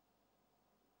great.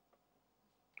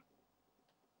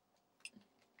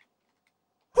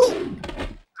 Oh,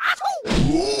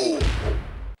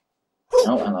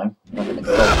 hello. Not gonna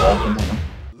go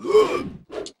walking.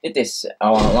 Did this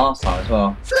last time as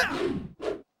well.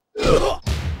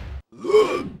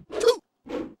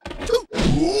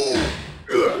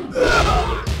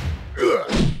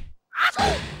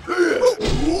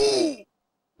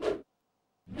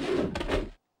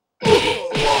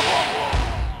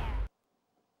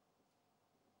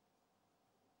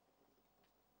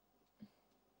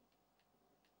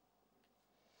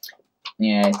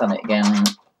 Yeah, it's done it again.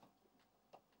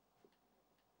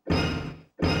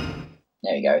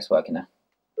 There we go, it's working now.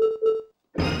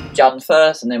 Jun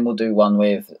first, and then we'll do one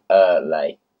with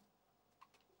Lei.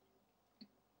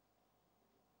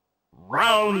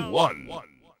 Round 1.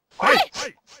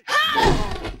 Fight!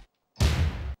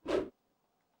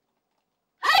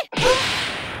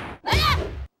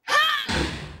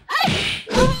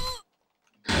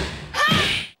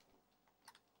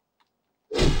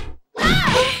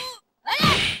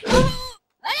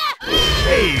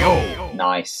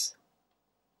 Nice.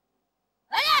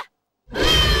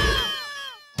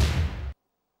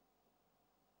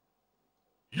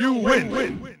 You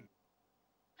win.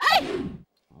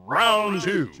 Round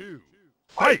 2.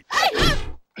 Fight!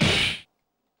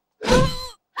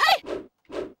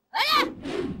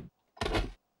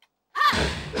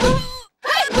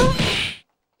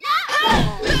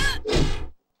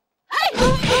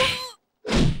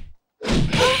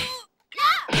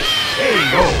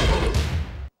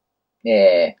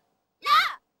 Yeah.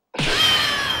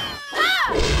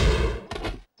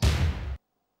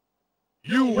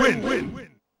 You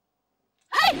win.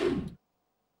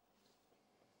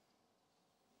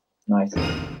 Nice.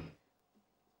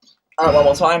 One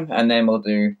more time, and then we'll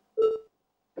do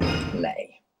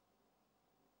Lei.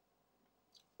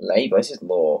 Lei versus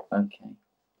Law. Okay.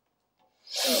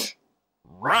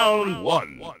 Round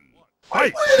 1.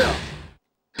 Fight!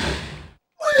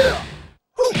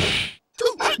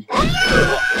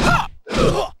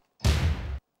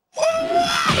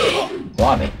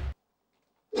 Blimey.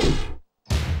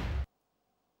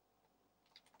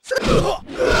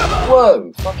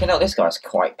 Whoa! Fucking hell, this guy's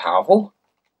quite powerful.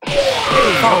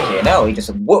 Fucking hell, he just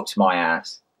whooped my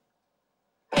ass.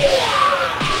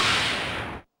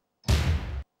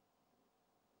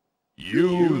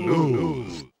 You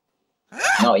lose.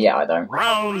 Not yet, I don't.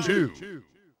 Round 2.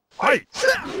 Fight!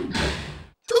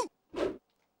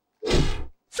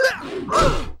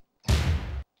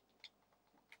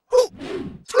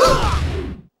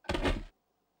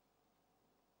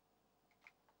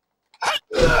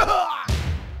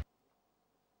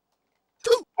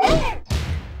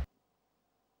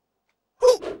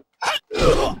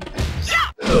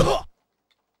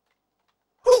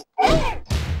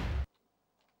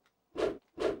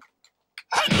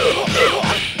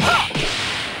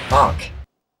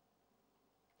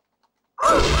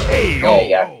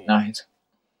 go. Nice.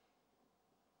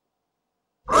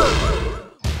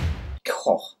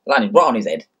 Oh, landed right on his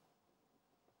head.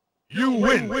 You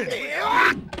win.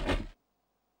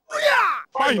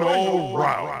 Final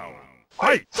round.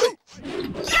 Fight.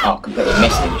 Oh, completely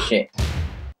missed him. Shit.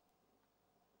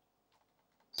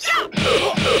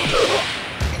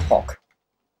 Cock.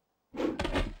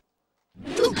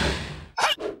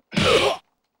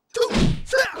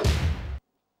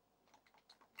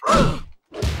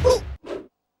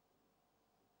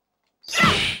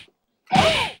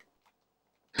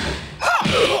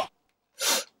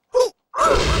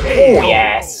 Oh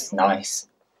yes, nice.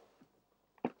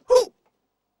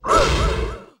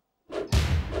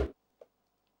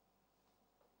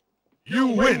 You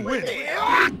win.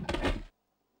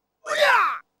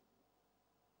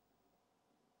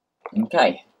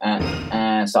 Okay,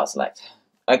 and start select.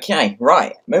 Okay,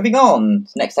 right, moving on.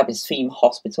 Next up is Theme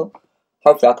Hospital.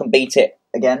 Hopefully I can beat it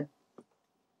again.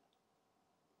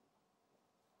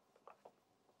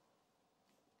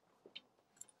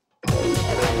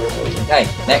 Okay,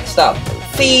 next up,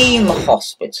 Theme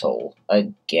Hospital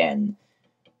again.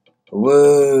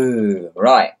 Woo!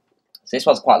 Right, so this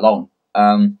one's quite long.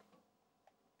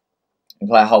 We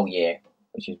play a whole year,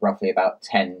 which is roughly about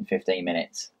 10-15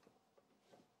 minutes.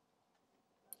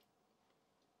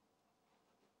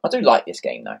 I do like this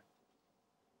game though.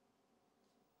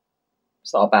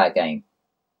 It's not a bad game.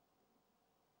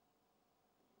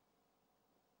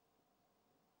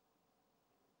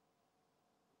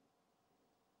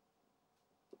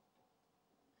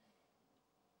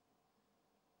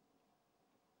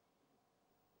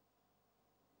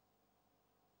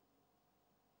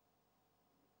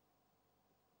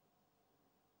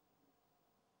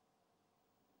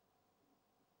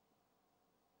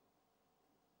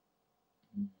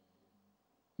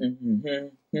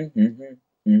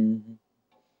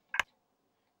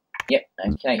 Yep,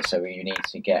 okay, so we need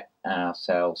to get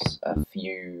ourselves a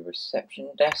few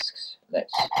reception desks.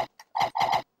 Let's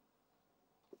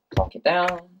lock it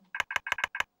down.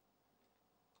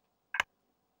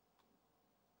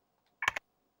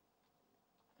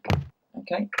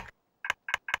 Okay.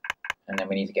 And then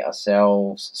we need to get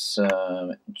ourselves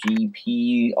some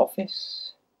GP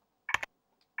office.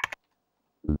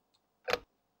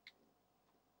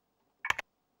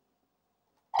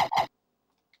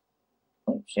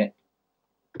 Oh shit.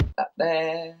 That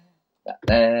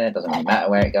there, doesn't really matter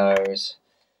where it goes.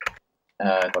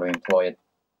 Got to employ a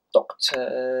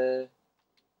doctor.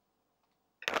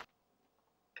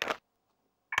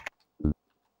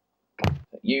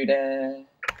 Put you there.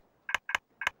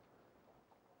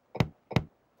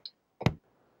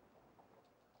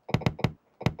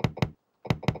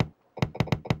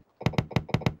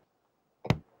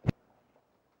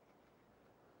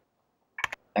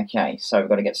 Okay, so we've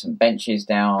got to get some benches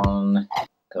down,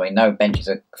 because we know benches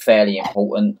are fairly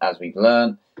important, as we've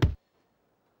learned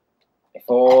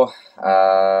before.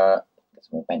 Get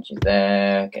some more benches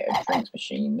there, get a drinks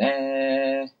machine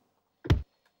there,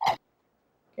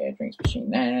 get a drinks machine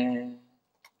there,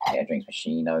 get a drinks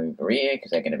machine over here,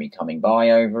 because they're going to be coming by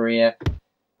over here.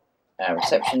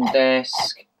 Reception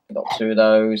desk, we've got two of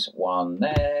those, one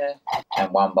there,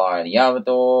 and one by the other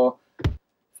door.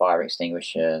 Fire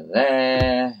extinguisher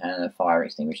there, and a fire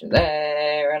extinguisher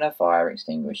there, and a fire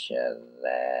extinguisher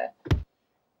there,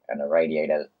 and a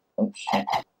radiator. Oh shit!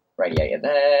 Radiator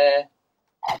there.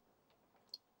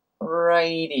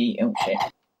 Oh shit!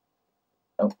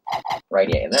 Oh,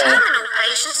 radiator there. Terminal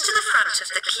patients to the front of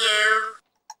the queue.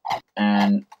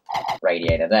 And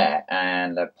radiator there,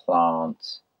 and the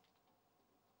plant.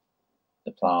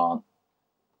 The plant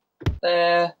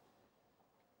there.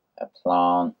 A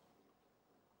plant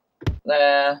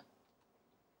there,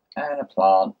 and a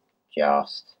plant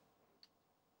just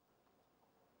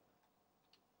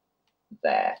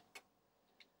there.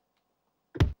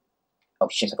 Oh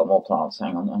shit, I got more plants.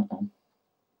 Hang on.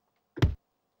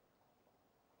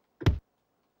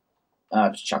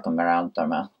 I'll just chuck them around, don't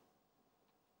matter.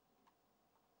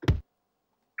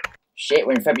 Shit,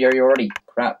 we're in February already.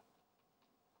 Crap.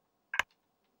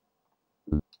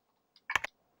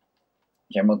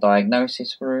 General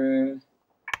diagnosis room.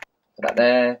 Put that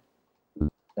there.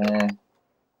 There.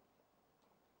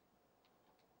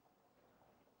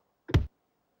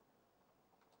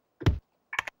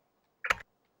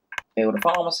 Build a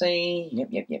pharmacy. Yep.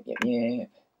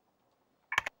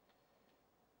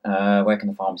 Where can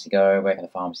the pharmacy go? Where can the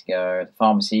pharmacy go? The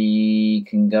pharmacy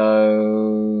can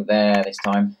go there this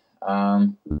time.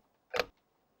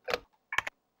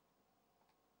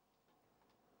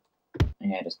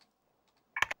 Yeah, just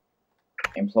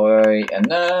employ a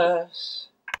nurse.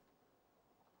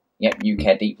 Yep, you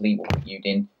care deeply. We'll put you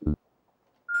in.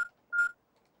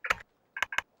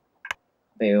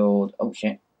 build. Oh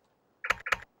shit.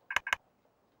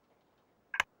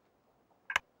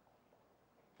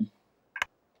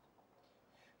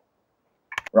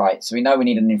 Right, so we know we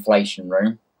need an inflation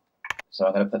room. So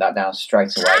I'm going to put that down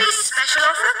straight away. Today's special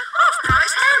offer,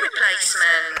 half-price hair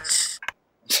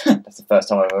replacement. That's the first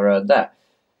time I've ever heard that.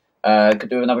 Could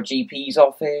do another GP's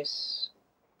office.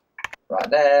 Right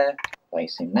there.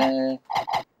 Place him there.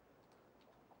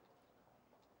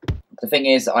 The thing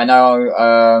is, I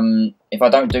know if I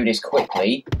don't do this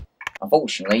quickly,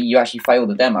 unfortunately, you actually fail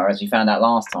the demo, as we found out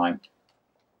last time.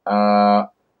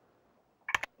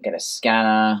 Get a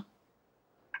scanner.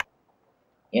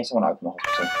 Yes, I want to open the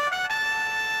hospital.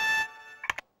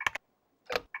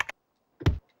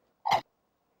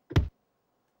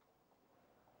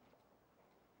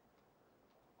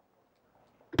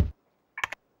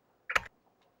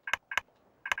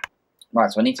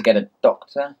 Right, so I need to get a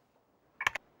doctor.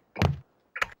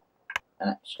 And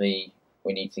actually,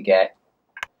 we need to get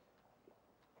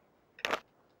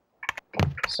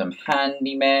some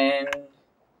handymen.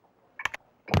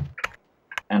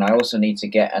 And I also need to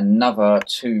get another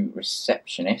 2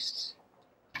 receptionists.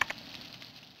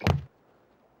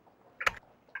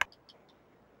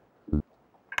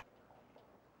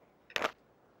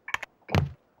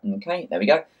 Okay, there we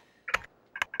go.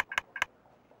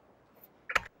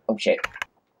 Oh shit.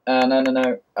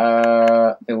 No.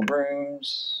 Build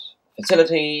rooms.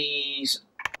 Facilities.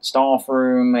 Staff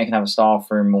room. They can have a staff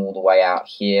room all the way out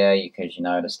here because, you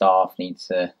know, the staff need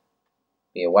to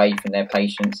be away from their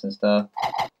patients and stuff.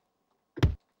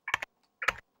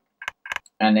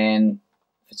 And then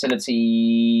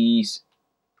facilities,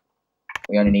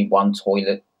 we only need 1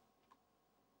 toilet.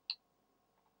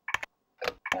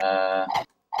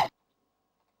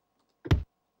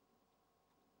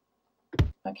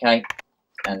 Okay,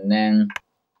 and then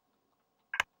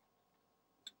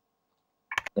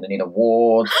gonna need a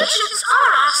ward. Patients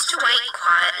are asked to wait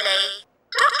quietly.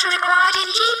 Doctor required in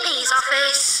GP's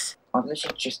office. I've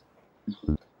literally just...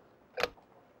 Did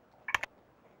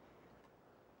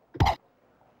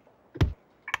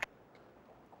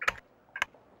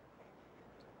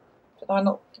I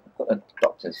not put a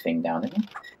doctor's thing down, didn't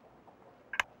I?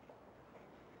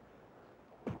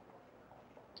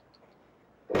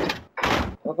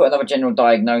 If I put another general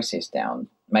diagnosis down,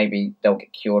 maybe they'll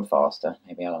get cured faster.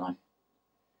 Maybe, I don't know.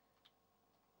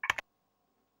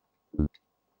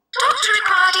 Doctor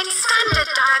required in standard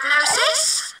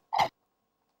diagnosis.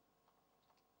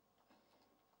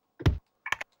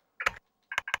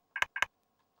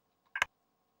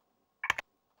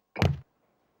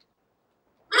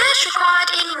 Nurse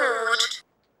required in ward.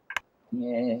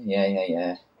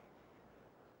 Yeah.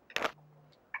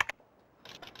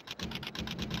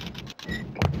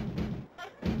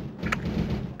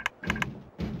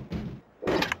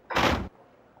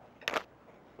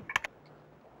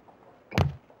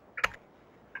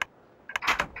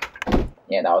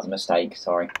 Yeah, that was a mistake,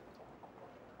 sorry.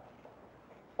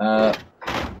 You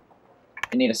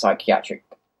need a psychiatric.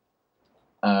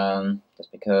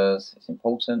 Just because it's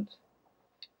important.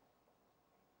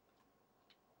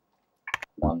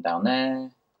 1 down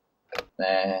there.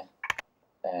 There.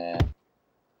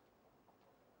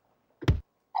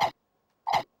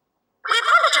 We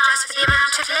apologise for the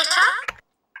amount of litter.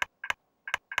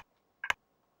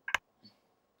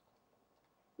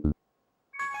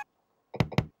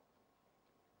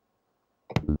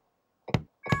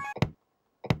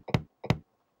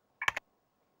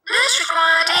 Nurse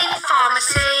required in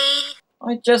pharmacy.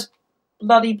 I just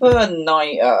bloody put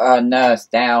a nurse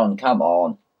down, come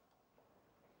on.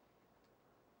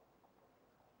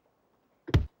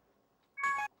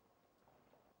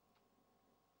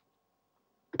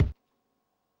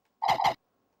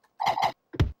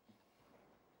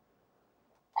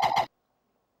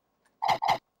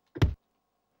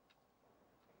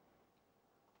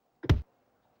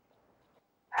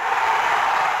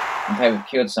 Okay, we've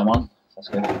cured someone. That's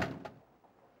good.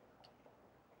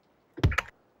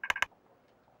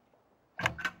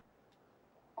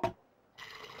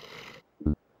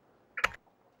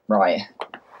 Right.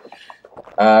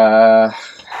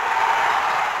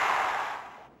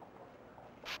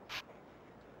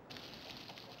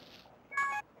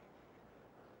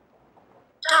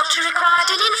 Doctor required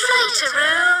an inflator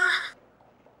room.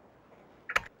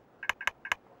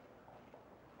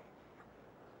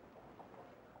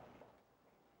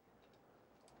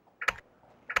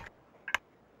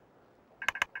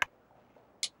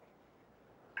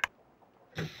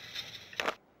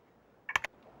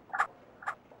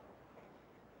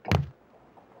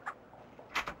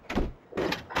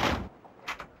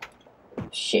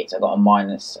 Shit, I got a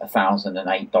minus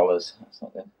 $1,008. That's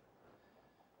not good.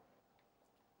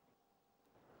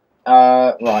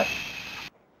 Right.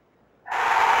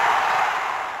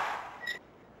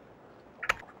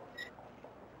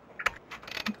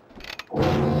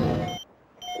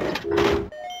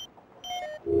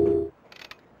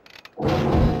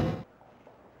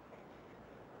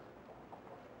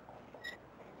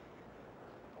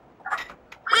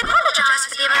 We apologise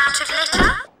for the amount of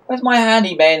litter. Where's my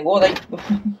handyman? What are they...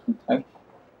 Oh.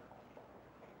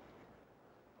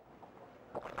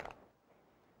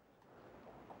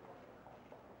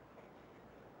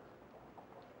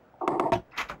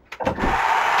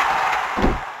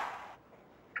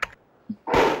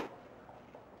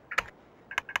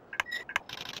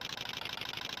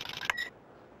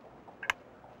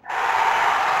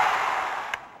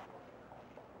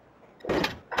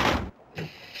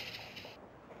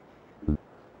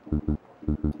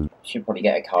 Should probably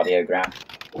get a cardiogram.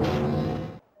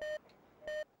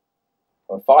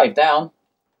 We're 5 down.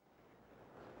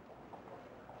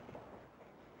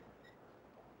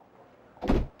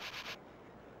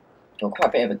 Got quite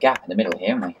a bit of a gap in the middle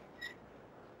here, haven't we?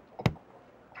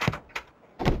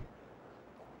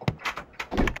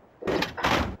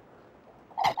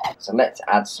 So let's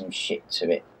add some shit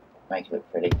to it. Make it look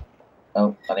pretty.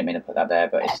 Oh, I didn't mean to put that there,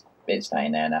 but it's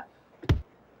staying there now.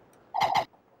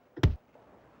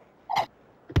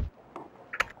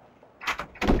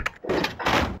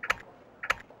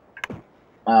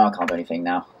 Oh, I can't do anything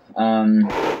now.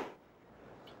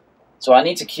 So I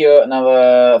need to cure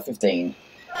another 15.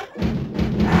 Make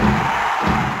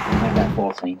that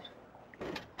 14.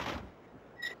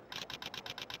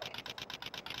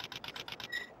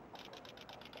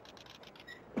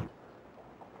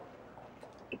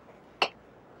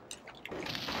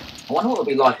 I wonder what it would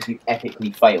be like if you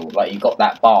epically failed. Like you got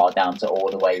that bar down to all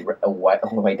the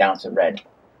way down to red.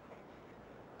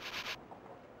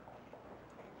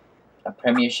 A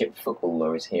Premiership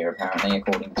footballer is here, apparently,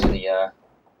 according to the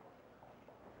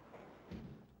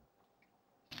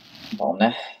bottom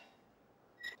there.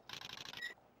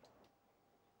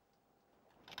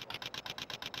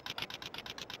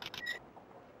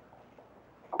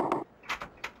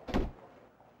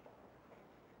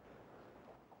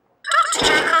 Dr.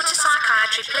 Jekyll to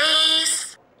psychiatry,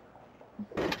 please.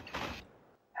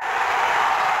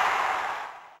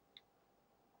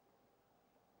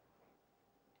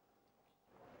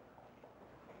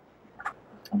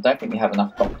 I don't think we have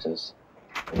enough doctors.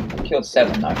 We killed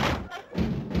 7 though.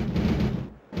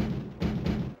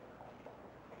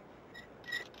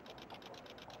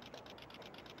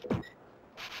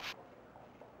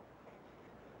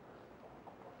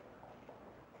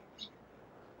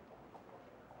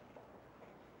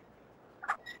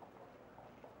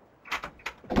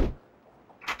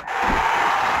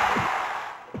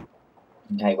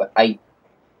 Okay, we're 8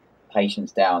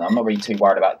 patients down. I'm not really too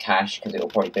worried about cash because it'll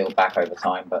probably build back over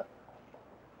time, but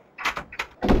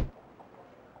at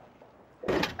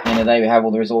the end of the day we have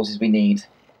all the resources we need.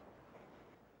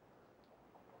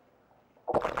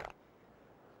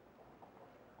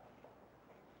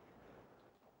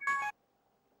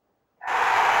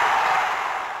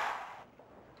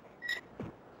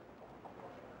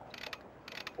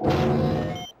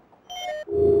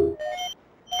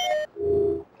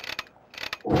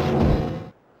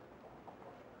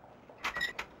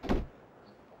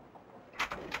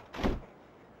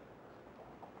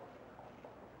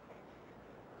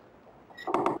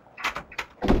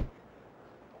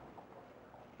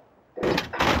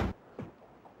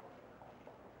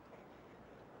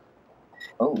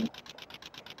 Oh.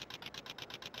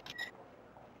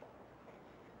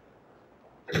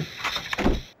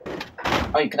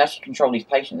 Oh, you can actually control these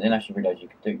patients. I didn't actually realise you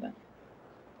could do that.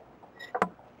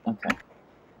 Okay.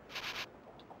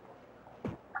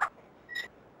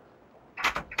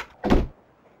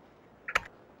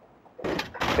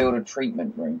 Build a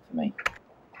treatment room for me.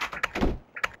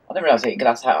 I didn't realise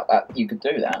that's how you could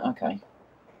do that. Okay.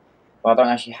 But I don't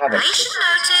actually have it. Patient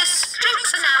notice.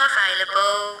 Drinks are now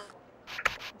available.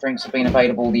 Drinks have been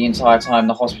available the entire time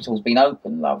the hospital's been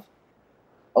open, love.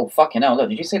 Oh, fucking hell, look,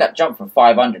 did you see that jump from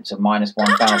 500 to minus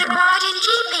 1,000? Doctor required in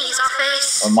GP's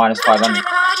office. Or minus 500. Doctor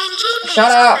required in GP's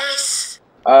Shut up!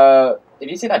 office. Did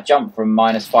you see that jump from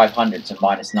minus 500 to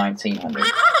minus 1,900? We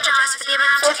apologise for the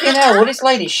amount of Fucking hell, will this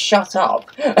lady shut up?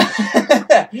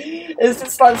 It's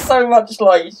just like so much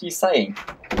like she's saying.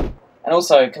 And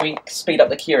also, can we speed up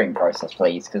the curing process,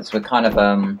 please? Because we're kind of,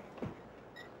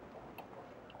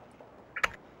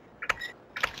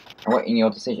 what in your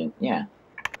decision? Yeah.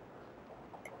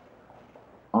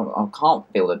 I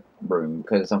can't build a room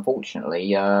because,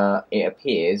 unfortunately, it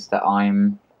appears that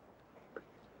I'm...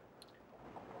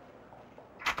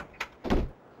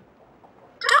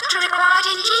 Doctor required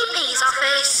in GP's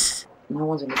office. No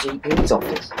one's in the GP's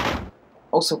office.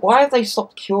 Also, why have they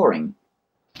stopped curing?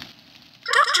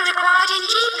 Doctor required in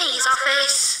GP's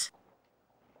office.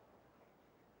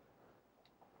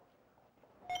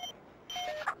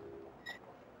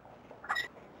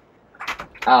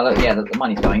 Oh, look, yeah, the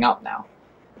money's going up now.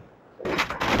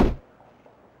 But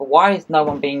why is no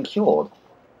one being cured?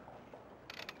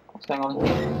 What's going on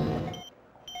here?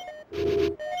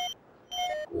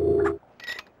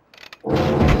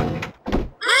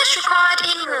 Nurse required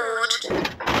in ward.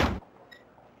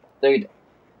 Dude,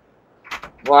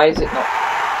 why is it not...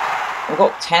 We've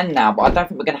got 10 now, but I don't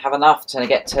think we're going to have enough to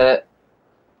get to...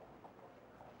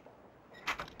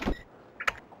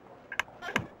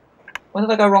 When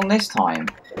did I go wrong this time?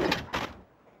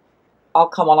 Oh,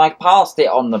 come on, I passed it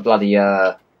on the bloody,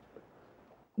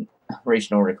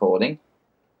 regional recording.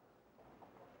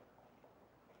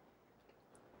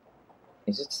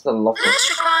 Is it just a lot of... Nurse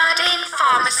required in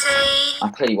pharmacy. I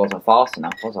clearly wasn't fast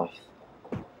enough, was I?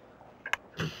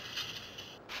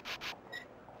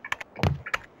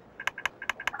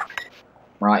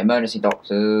 Right, emergency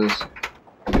doctors.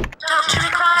 Doctor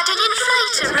required in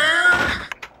inflator room.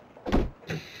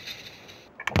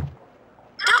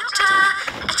 Doctor,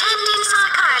 attend in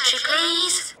psychiatry,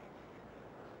 please.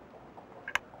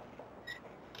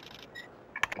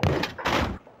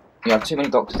 You have too many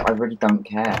doctors, I really don't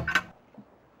care.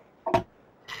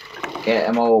 Get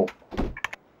them all.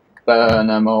 Burn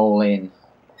them all in.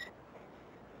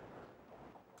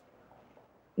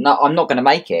 No, I'm not going to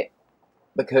make it.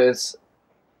 Because...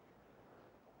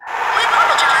 We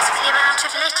apologise for the amount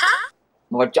of litter.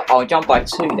 Well, I'll jump by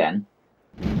 2 then.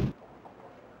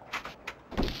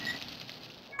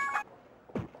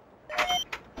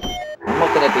 I'm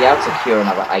not going to be able to cure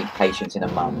another 8 patients in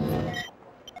a month.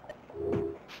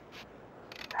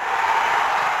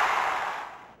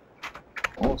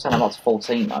 Oh, saying I'm up to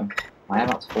 14 though. I am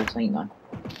up to 14 though.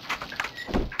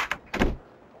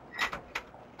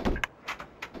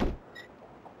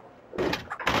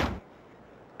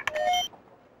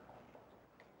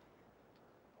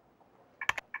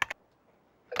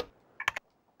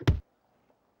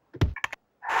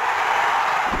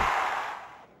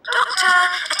 Doctor,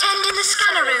 attend in the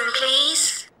scanner room,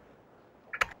 please.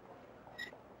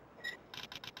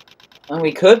 And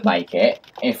we could make it,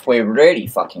 if we're really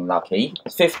fucking lucky.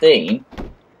 It's 15.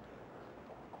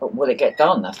 But will it get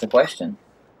done? That's the question.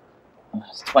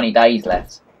 There's 20 days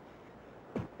left.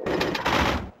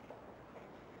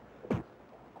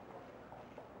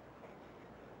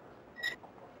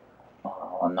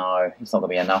 Oh no, it's not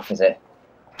going to be enough, is it?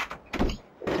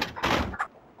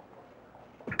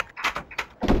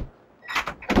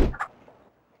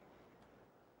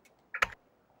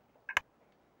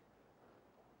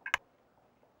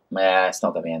 Yeah, it's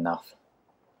not going to be enough.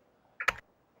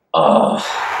 Oh,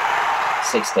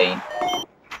 16.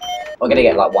 We're going to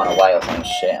get like 1 away or something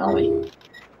shit, aren't we?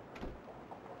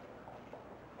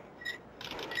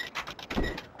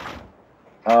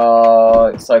 Oh,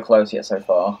 it's so close yet so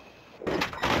far.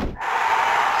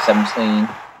 17.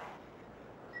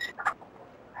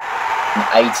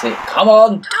 18. Come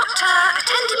on! Doctor,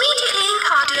 attend immediately in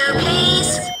cardio,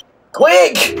 please.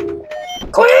 Quick!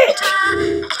 Quick! Doctor,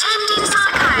 attend in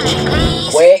psychiatry,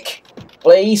 please. Quick!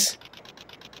 Please!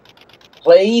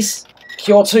 Please!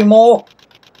 Cure 2 more!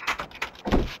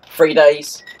 3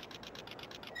 days.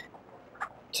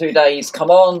 2 days.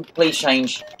 Come on, please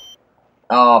change.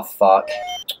 Oh, fuck.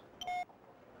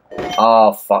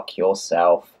 Oh, fuck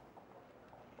yourself.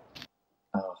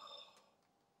 Oh.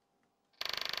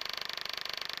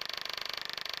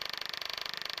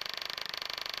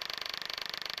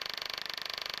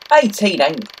 $18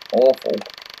 ain't awful.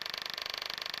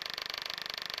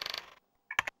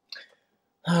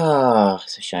 Ah,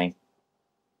 it's a shame.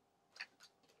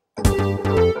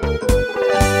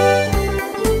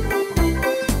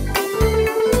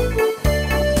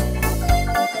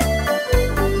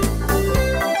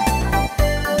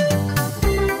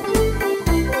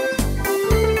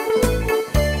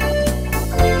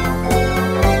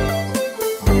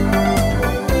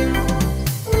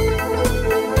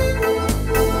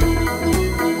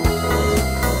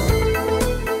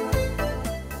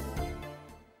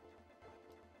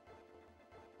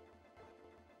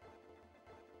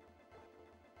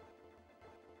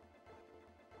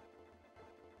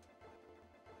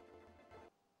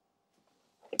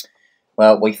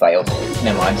 Well, we failed.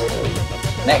 Never mind.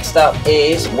 Next up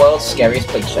is World's Scariest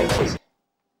Police Chases.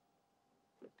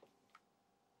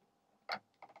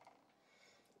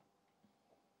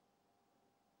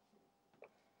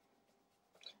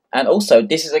 And also,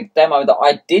 this is a demo that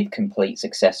I did complete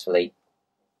successfully.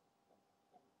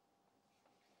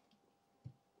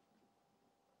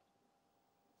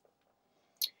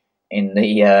 in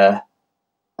the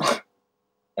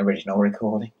original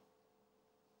recording.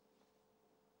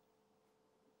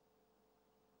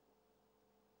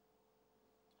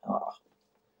 Oh.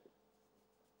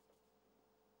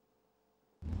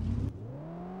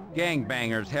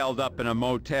 Gangbangers held up in a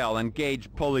motel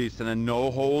engage police in a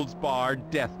no-holds-barred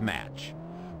death match.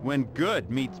 When good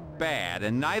meets bad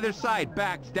and neither side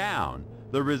backs down,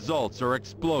 the results are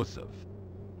explosive.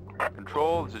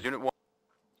 Control, this is Unit 1.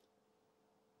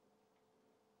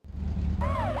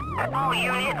 All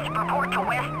units, report to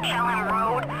West Chelham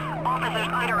Road. Officers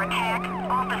under attack.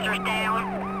 Officers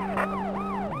down.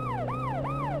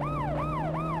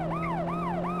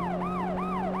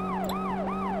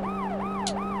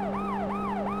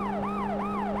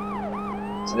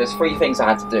 So there's 3 things I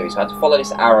had to do. So I had to follow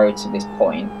this arrow to this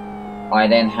point. I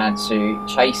then had to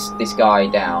chase this guy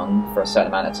down for a certain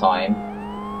amount of time,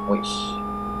 which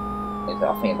is,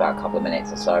 I think, about a couple of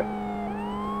minutes or so.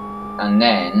 And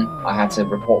then I had to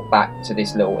report back to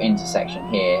this little intersection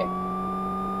here,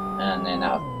 and then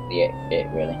that was it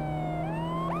really.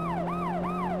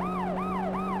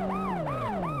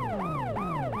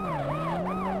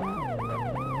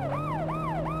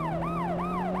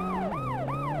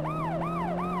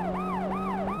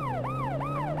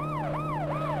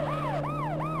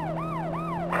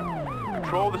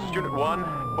 Control, this is Unit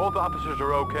 1. Both officers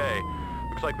are okay.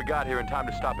 Looks like we got here in time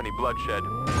to stop any bloodshed.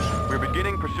 We're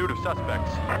beginning pursuit of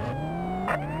suspects.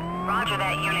 Roger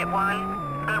that, Unit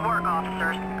 1. Good work,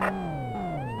 officers.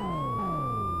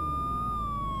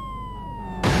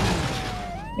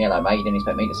 Yeah, like, mate, you didn't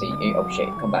expect me to see you. Oh shit,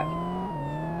 come back.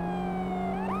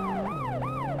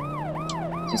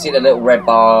 So you see the little red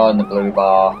bar and the blue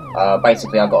bar.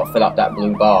 Basically, I've got to fill up that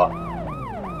blue bar.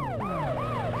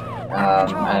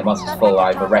 And once it's full,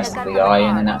 I arrest the guy,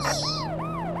 and then that's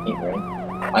it, really.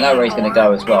 I know where he's going to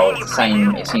go as well. It's the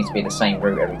same. It seems to be the same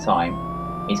route every time.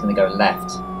 He's going to go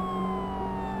left.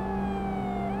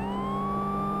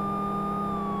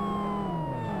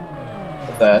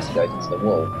 But first, he goes into the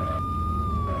wall.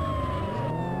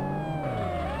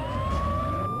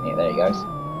 Yeah, there he goes.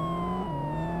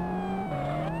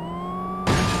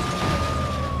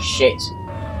 Shit.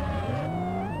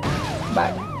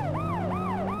 Back.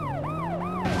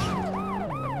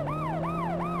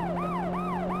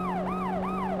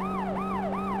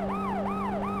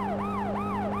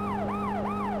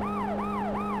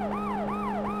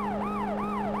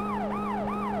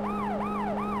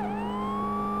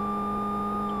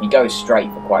 He goes straight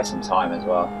for quite some time as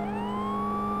well.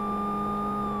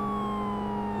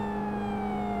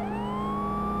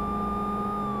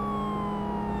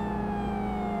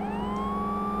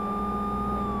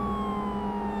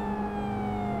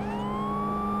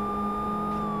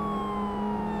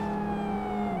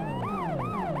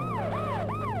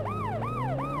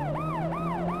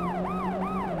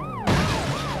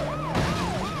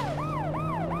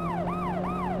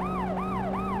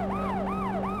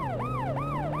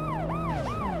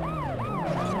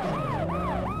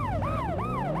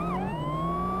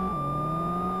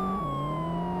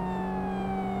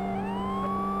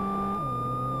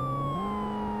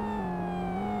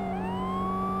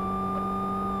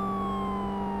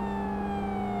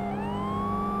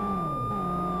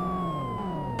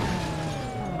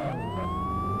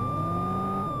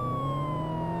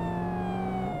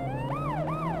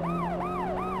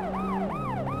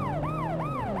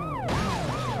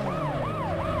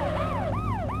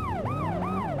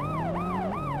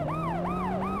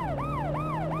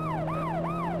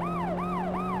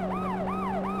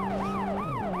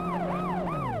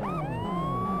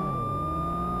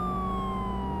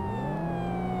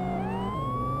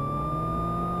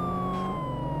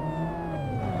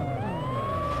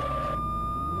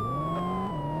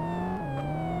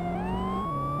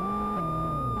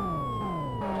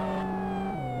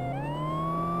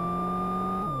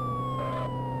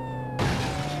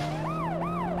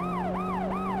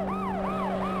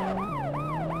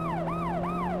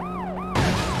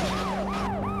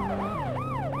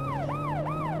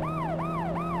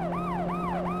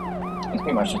 He's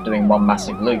pretty much just doing one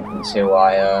massive loop until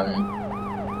I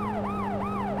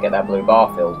get that blue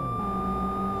bar filled.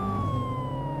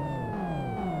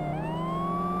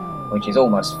 Which is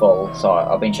almost full, so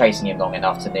I've been chasing him long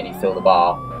enough to nearly fill the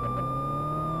bar.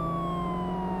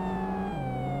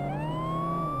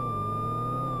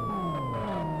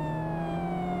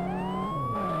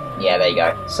 Yeah, there you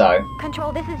go. So.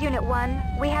 Control, this is Unit 1.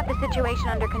 We have the situation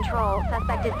under control.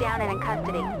 Suspect is down and in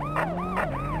custody.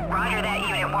 Roger that,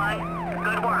 Unit 1.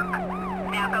 Good work.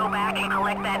 Now go back and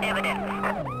collect that evidence.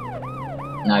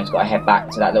 Now I've just got to head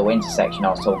back to that little intersection I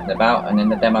was talking about, and then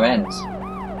the demo ends.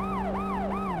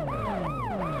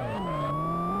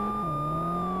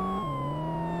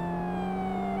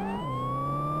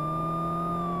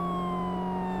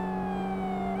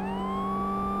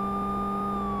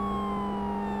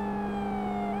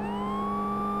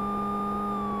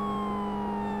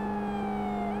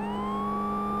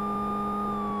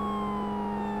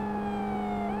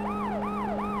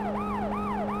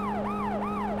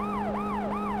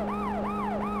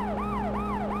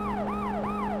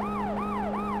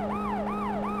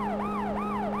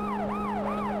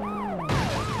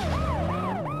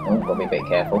 got to be a bit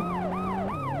careful.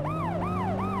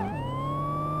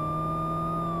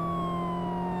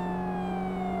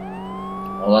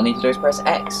 All I need to do is press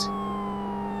X.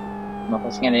 I'm not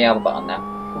pressing any other button now.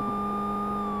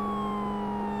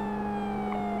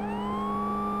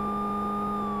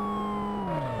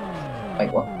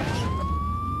 Wait, what?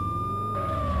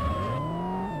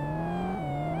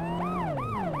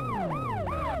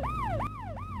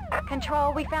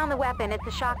 Control, we found the weapon. It's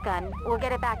a shotgun. We'll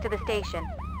get it back to the station.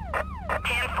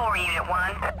 10-4, Unit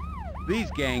 1.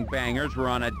 These gangbangers were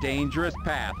on a dangerous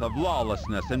path of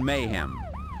lawlessness and mayhem.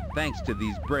 Thanks to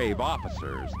these brave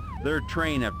officers, their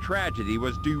train of tragedy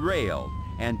was derailed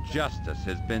and justice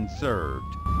has been served.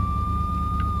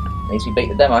 At least we beat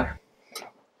the demo.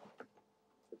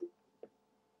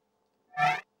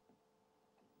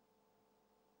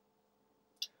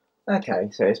 Okay,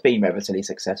 so it's been relatively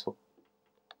successful.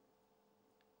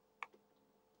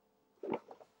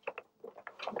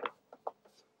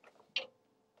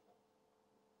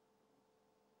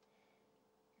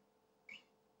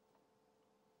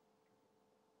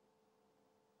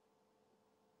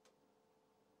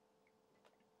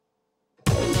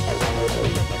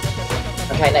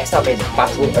 Okay, next up is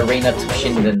Battle Arena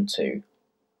Toshinden 2.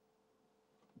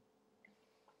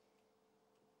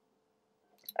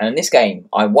 And in this game,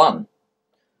 I won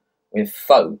with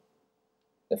Foe,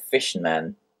 the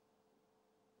Fishman.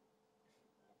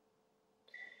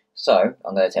 So,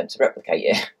 I'm going to attempt to replicate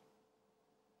it.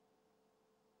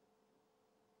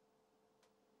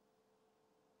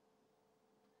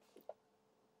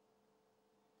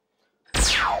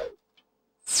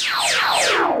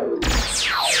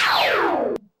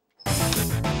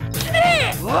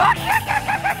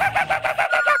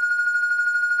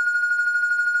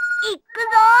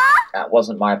 That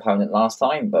wasn't my opponent last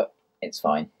time, but it's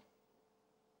fine.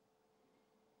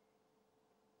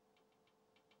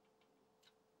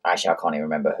 Actually, I can't even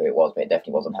remember who it was, but it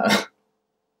definitely wasn't her.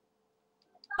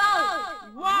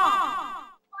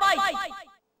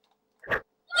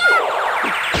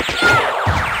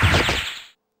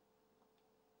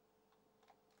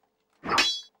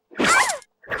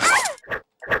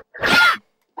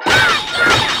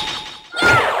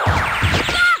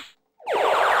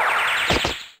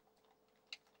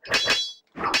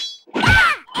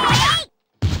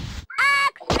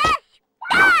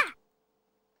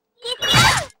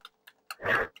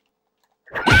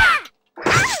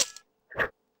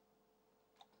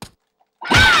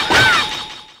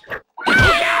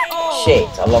 Shit,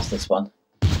 I lost this one.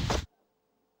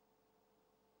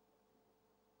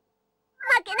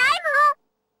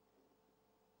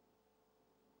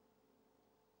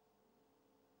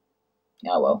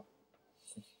 Oh well.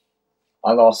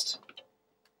 I lost.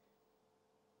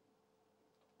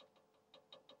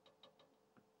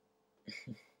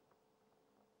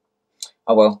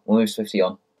 Oh well, we'll move swiftly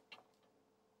on.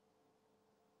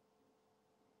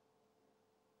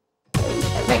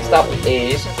 Next up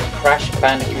is Crash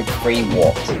Bandicoot 3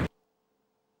 What?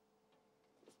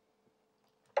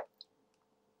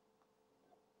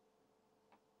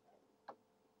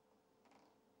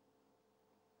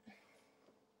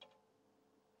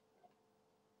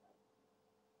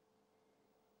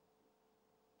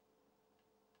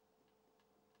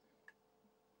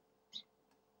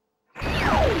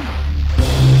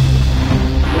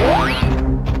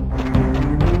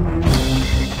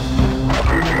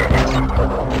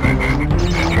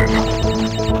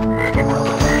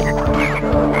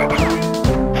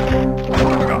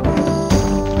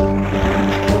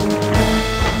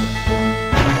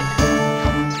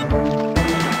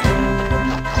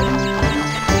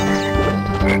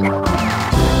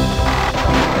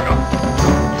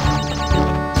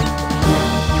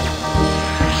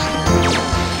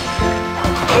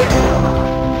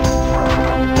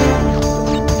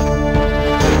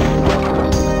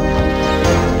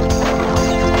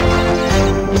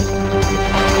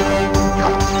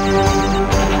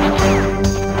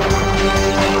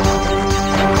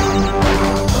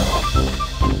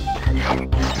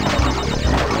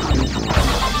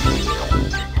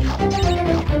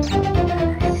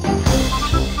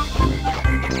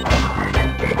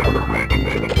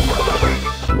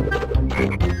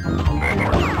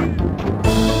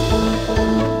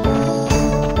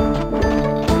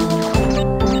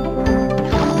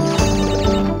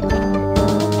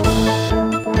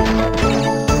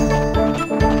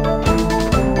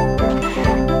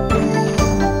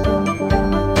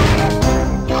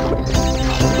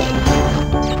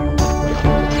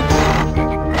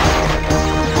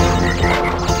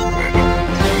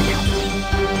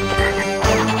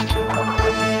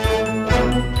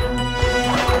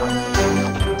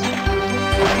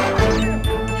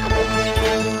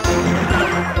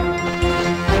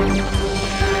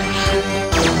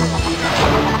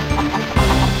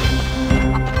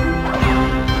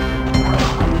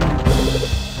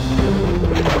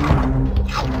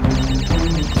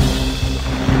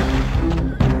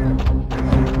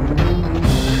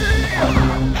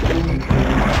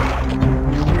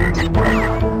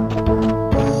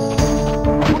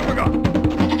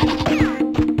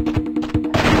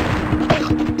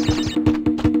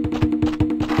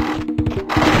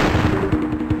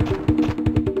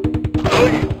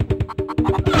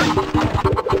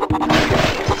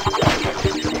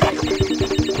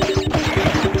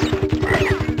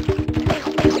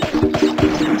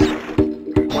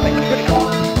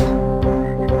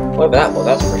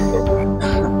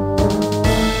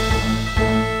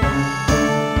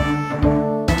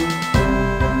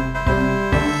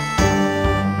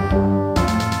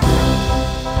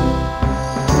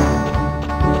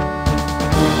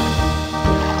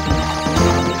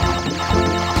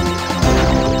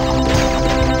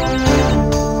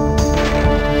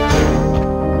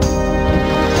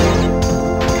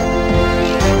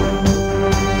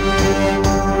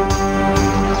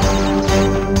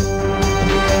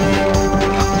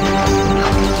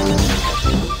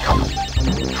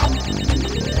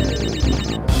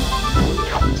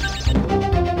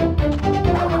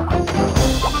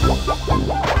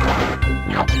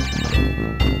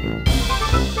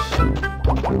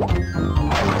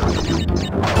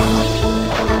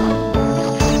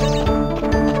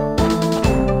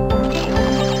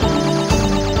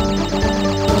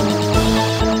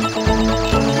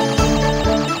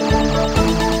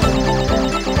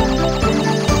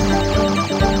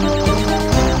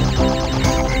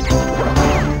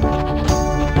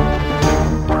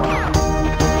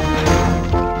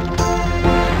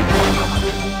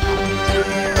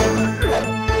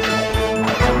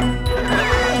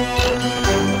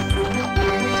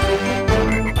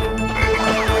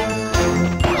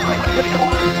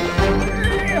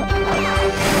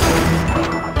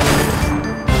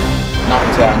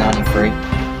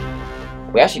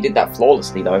 We actually did that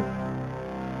flawlessly, though.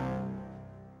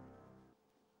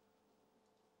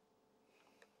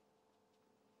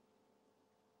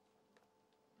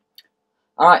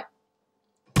 Alright.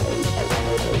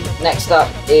 Next up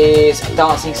is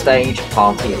Dancing Stage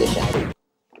Party Edition.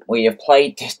 We have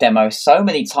played this demo so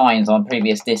many times on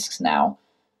previous discs now.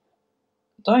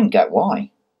 Don't get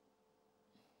why.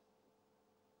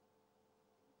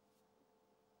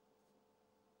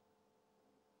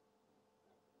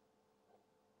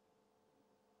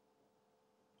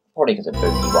 Probably because of Booty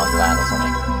Wonderland or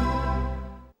something.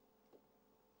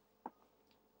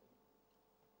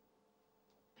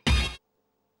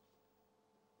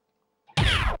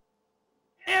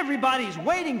 Everybody's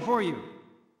waiting for you.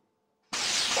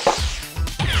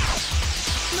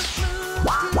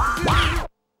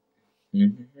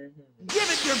 Give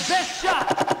it your best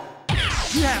shot.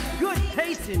 You have good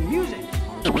taste in music.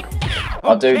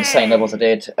 I'll do the same level as I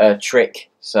did Trick,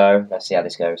 so let's see how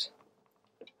this goes.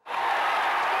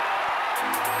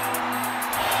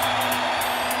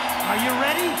 Are you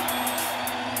ready?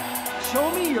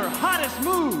 Show me your hottest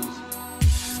moves.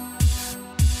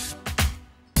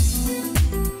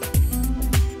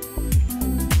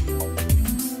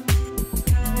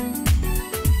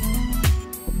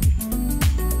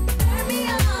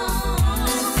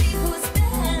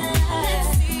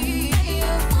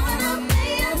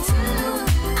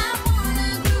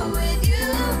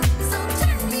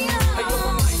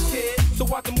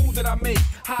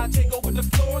 How I take over the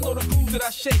floor, know the grooves that I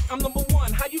shake. I'm number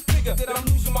one, how you figure that I'm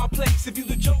losing my place? If you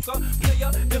the joker,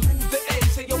 player, then who's the A?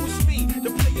 Say yo, it's me,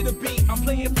 the player, the beat. I'm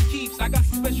playing for keeps, I got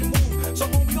some special moves. So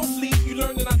homie, don't sleep, you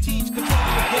learn that I teach. Control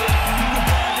the game,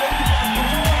 you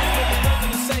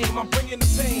the same. I'm bringing the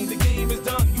pain, the game is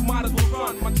done. You might as well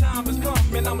run, my time has come,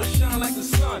 and I'ma shine like the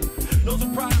sun. No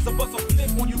surprise, I bust a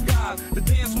flip on you guys. The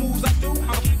dance moves I do,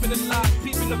 I'm keeping it live,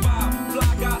 peeping the vibe.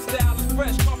 Fly guy style is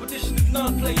fresh, competition is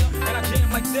none, player. And I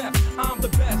jam like death, I'm the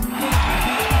best.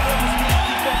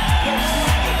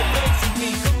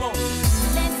 Come on.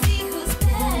 Let's see who's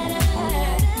better.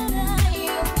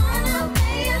 You wanna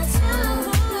play a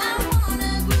tune. I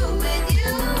wanna groove with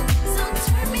you, so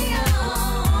turn me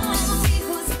on. Let's see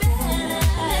who's better.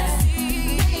 Let's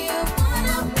see. You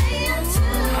wanna play a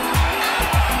tune. I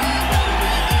wanna groove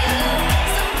with you,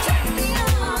 so turn me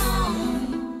on.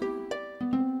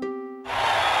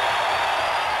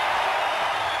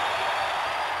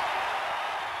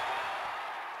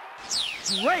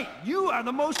 Great, you are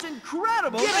the most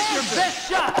incredible. Give it your best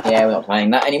shot. Yeah, we're not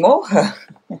playing that anymore.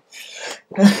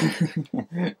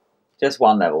 Just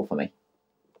one level for me.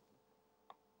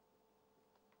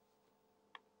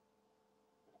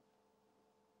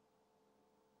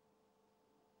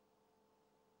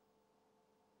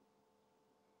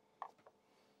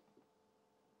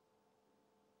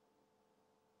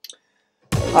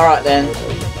 Alright then,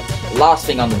 last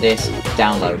thing on the disc,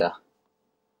 downloader.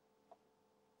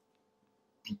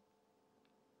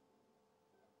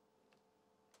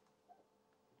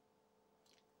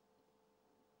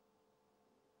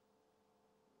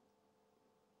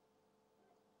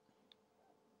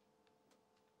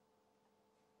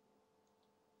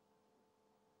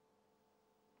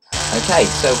 Okay,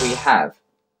 so we have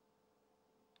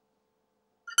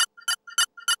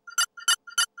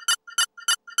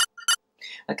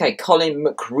Colin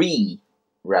McRae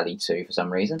Rally 2 for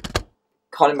some reason.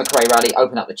 Colin McRae Rally,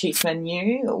 open up the cheats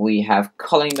menu. We have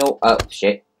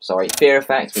Fear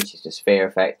Effect, which is just Fear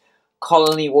Effect.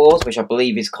 Colony Wars, which I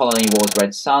believe is Colony Wars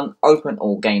Red Sun. Open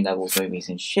all game levels, movies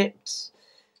and ships.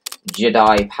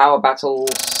 Jedi Power Battles.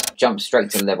 Jump straight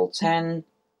to level 10.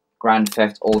 Grand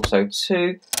Theft Auto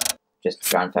 2. Just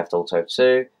Grand Theft Auto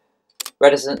 2.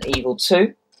 Resident Evil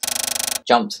 2.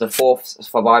 Jump to the 4th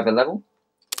Survivor level.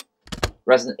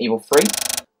 Resident Evil 3.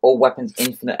 All weapons,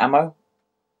 infinite ammo.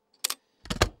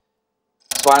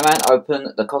 Spider-Man,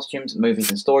 open the costumes,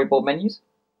 movies and storyboard menus.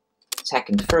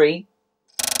 Tekken 3.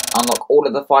 Unlock all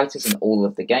of the fighters in all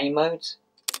of the game modes.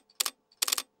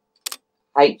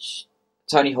 H.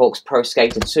 Tony Hawk's Pro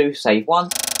Skater 2, Save 1.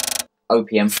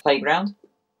 OPM Playground.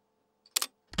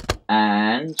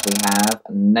 And we have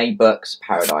Neighbor's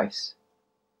Paradise.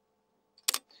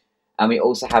 And we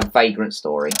also have Vagrant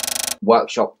Story,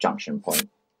 Workshop Junction Point.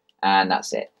 And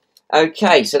that's it.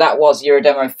 Okay, so that was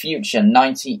Eurodemo Future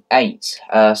 98,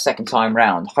 second time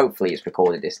round. Hopefully it's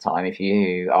recorded this time. If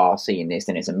you are seeing this,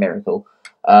 then it's a miracle.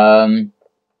 But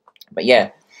yeah,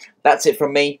 that's it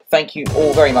from me. Thank you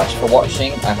all very much for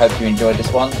watching. I hope you enjoyed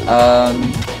this one.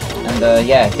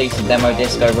 Yeah, decent demo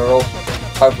disc overall.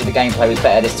 Hopefully the gameplay was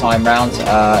better this time round.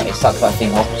 It sucks about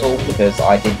being hospital because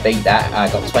I did beat that.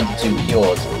 I got 22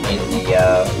 cures in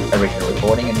the original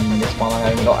recording, and this one I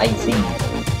only got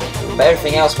 18. But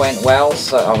everything else went well,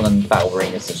 so other than Battle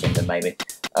Arena Toshinden maybe.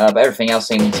 But everything else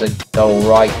seemed to go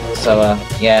alright, so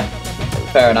yeah,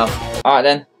 fair enough. Alright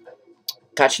then,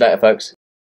 catch you later folks.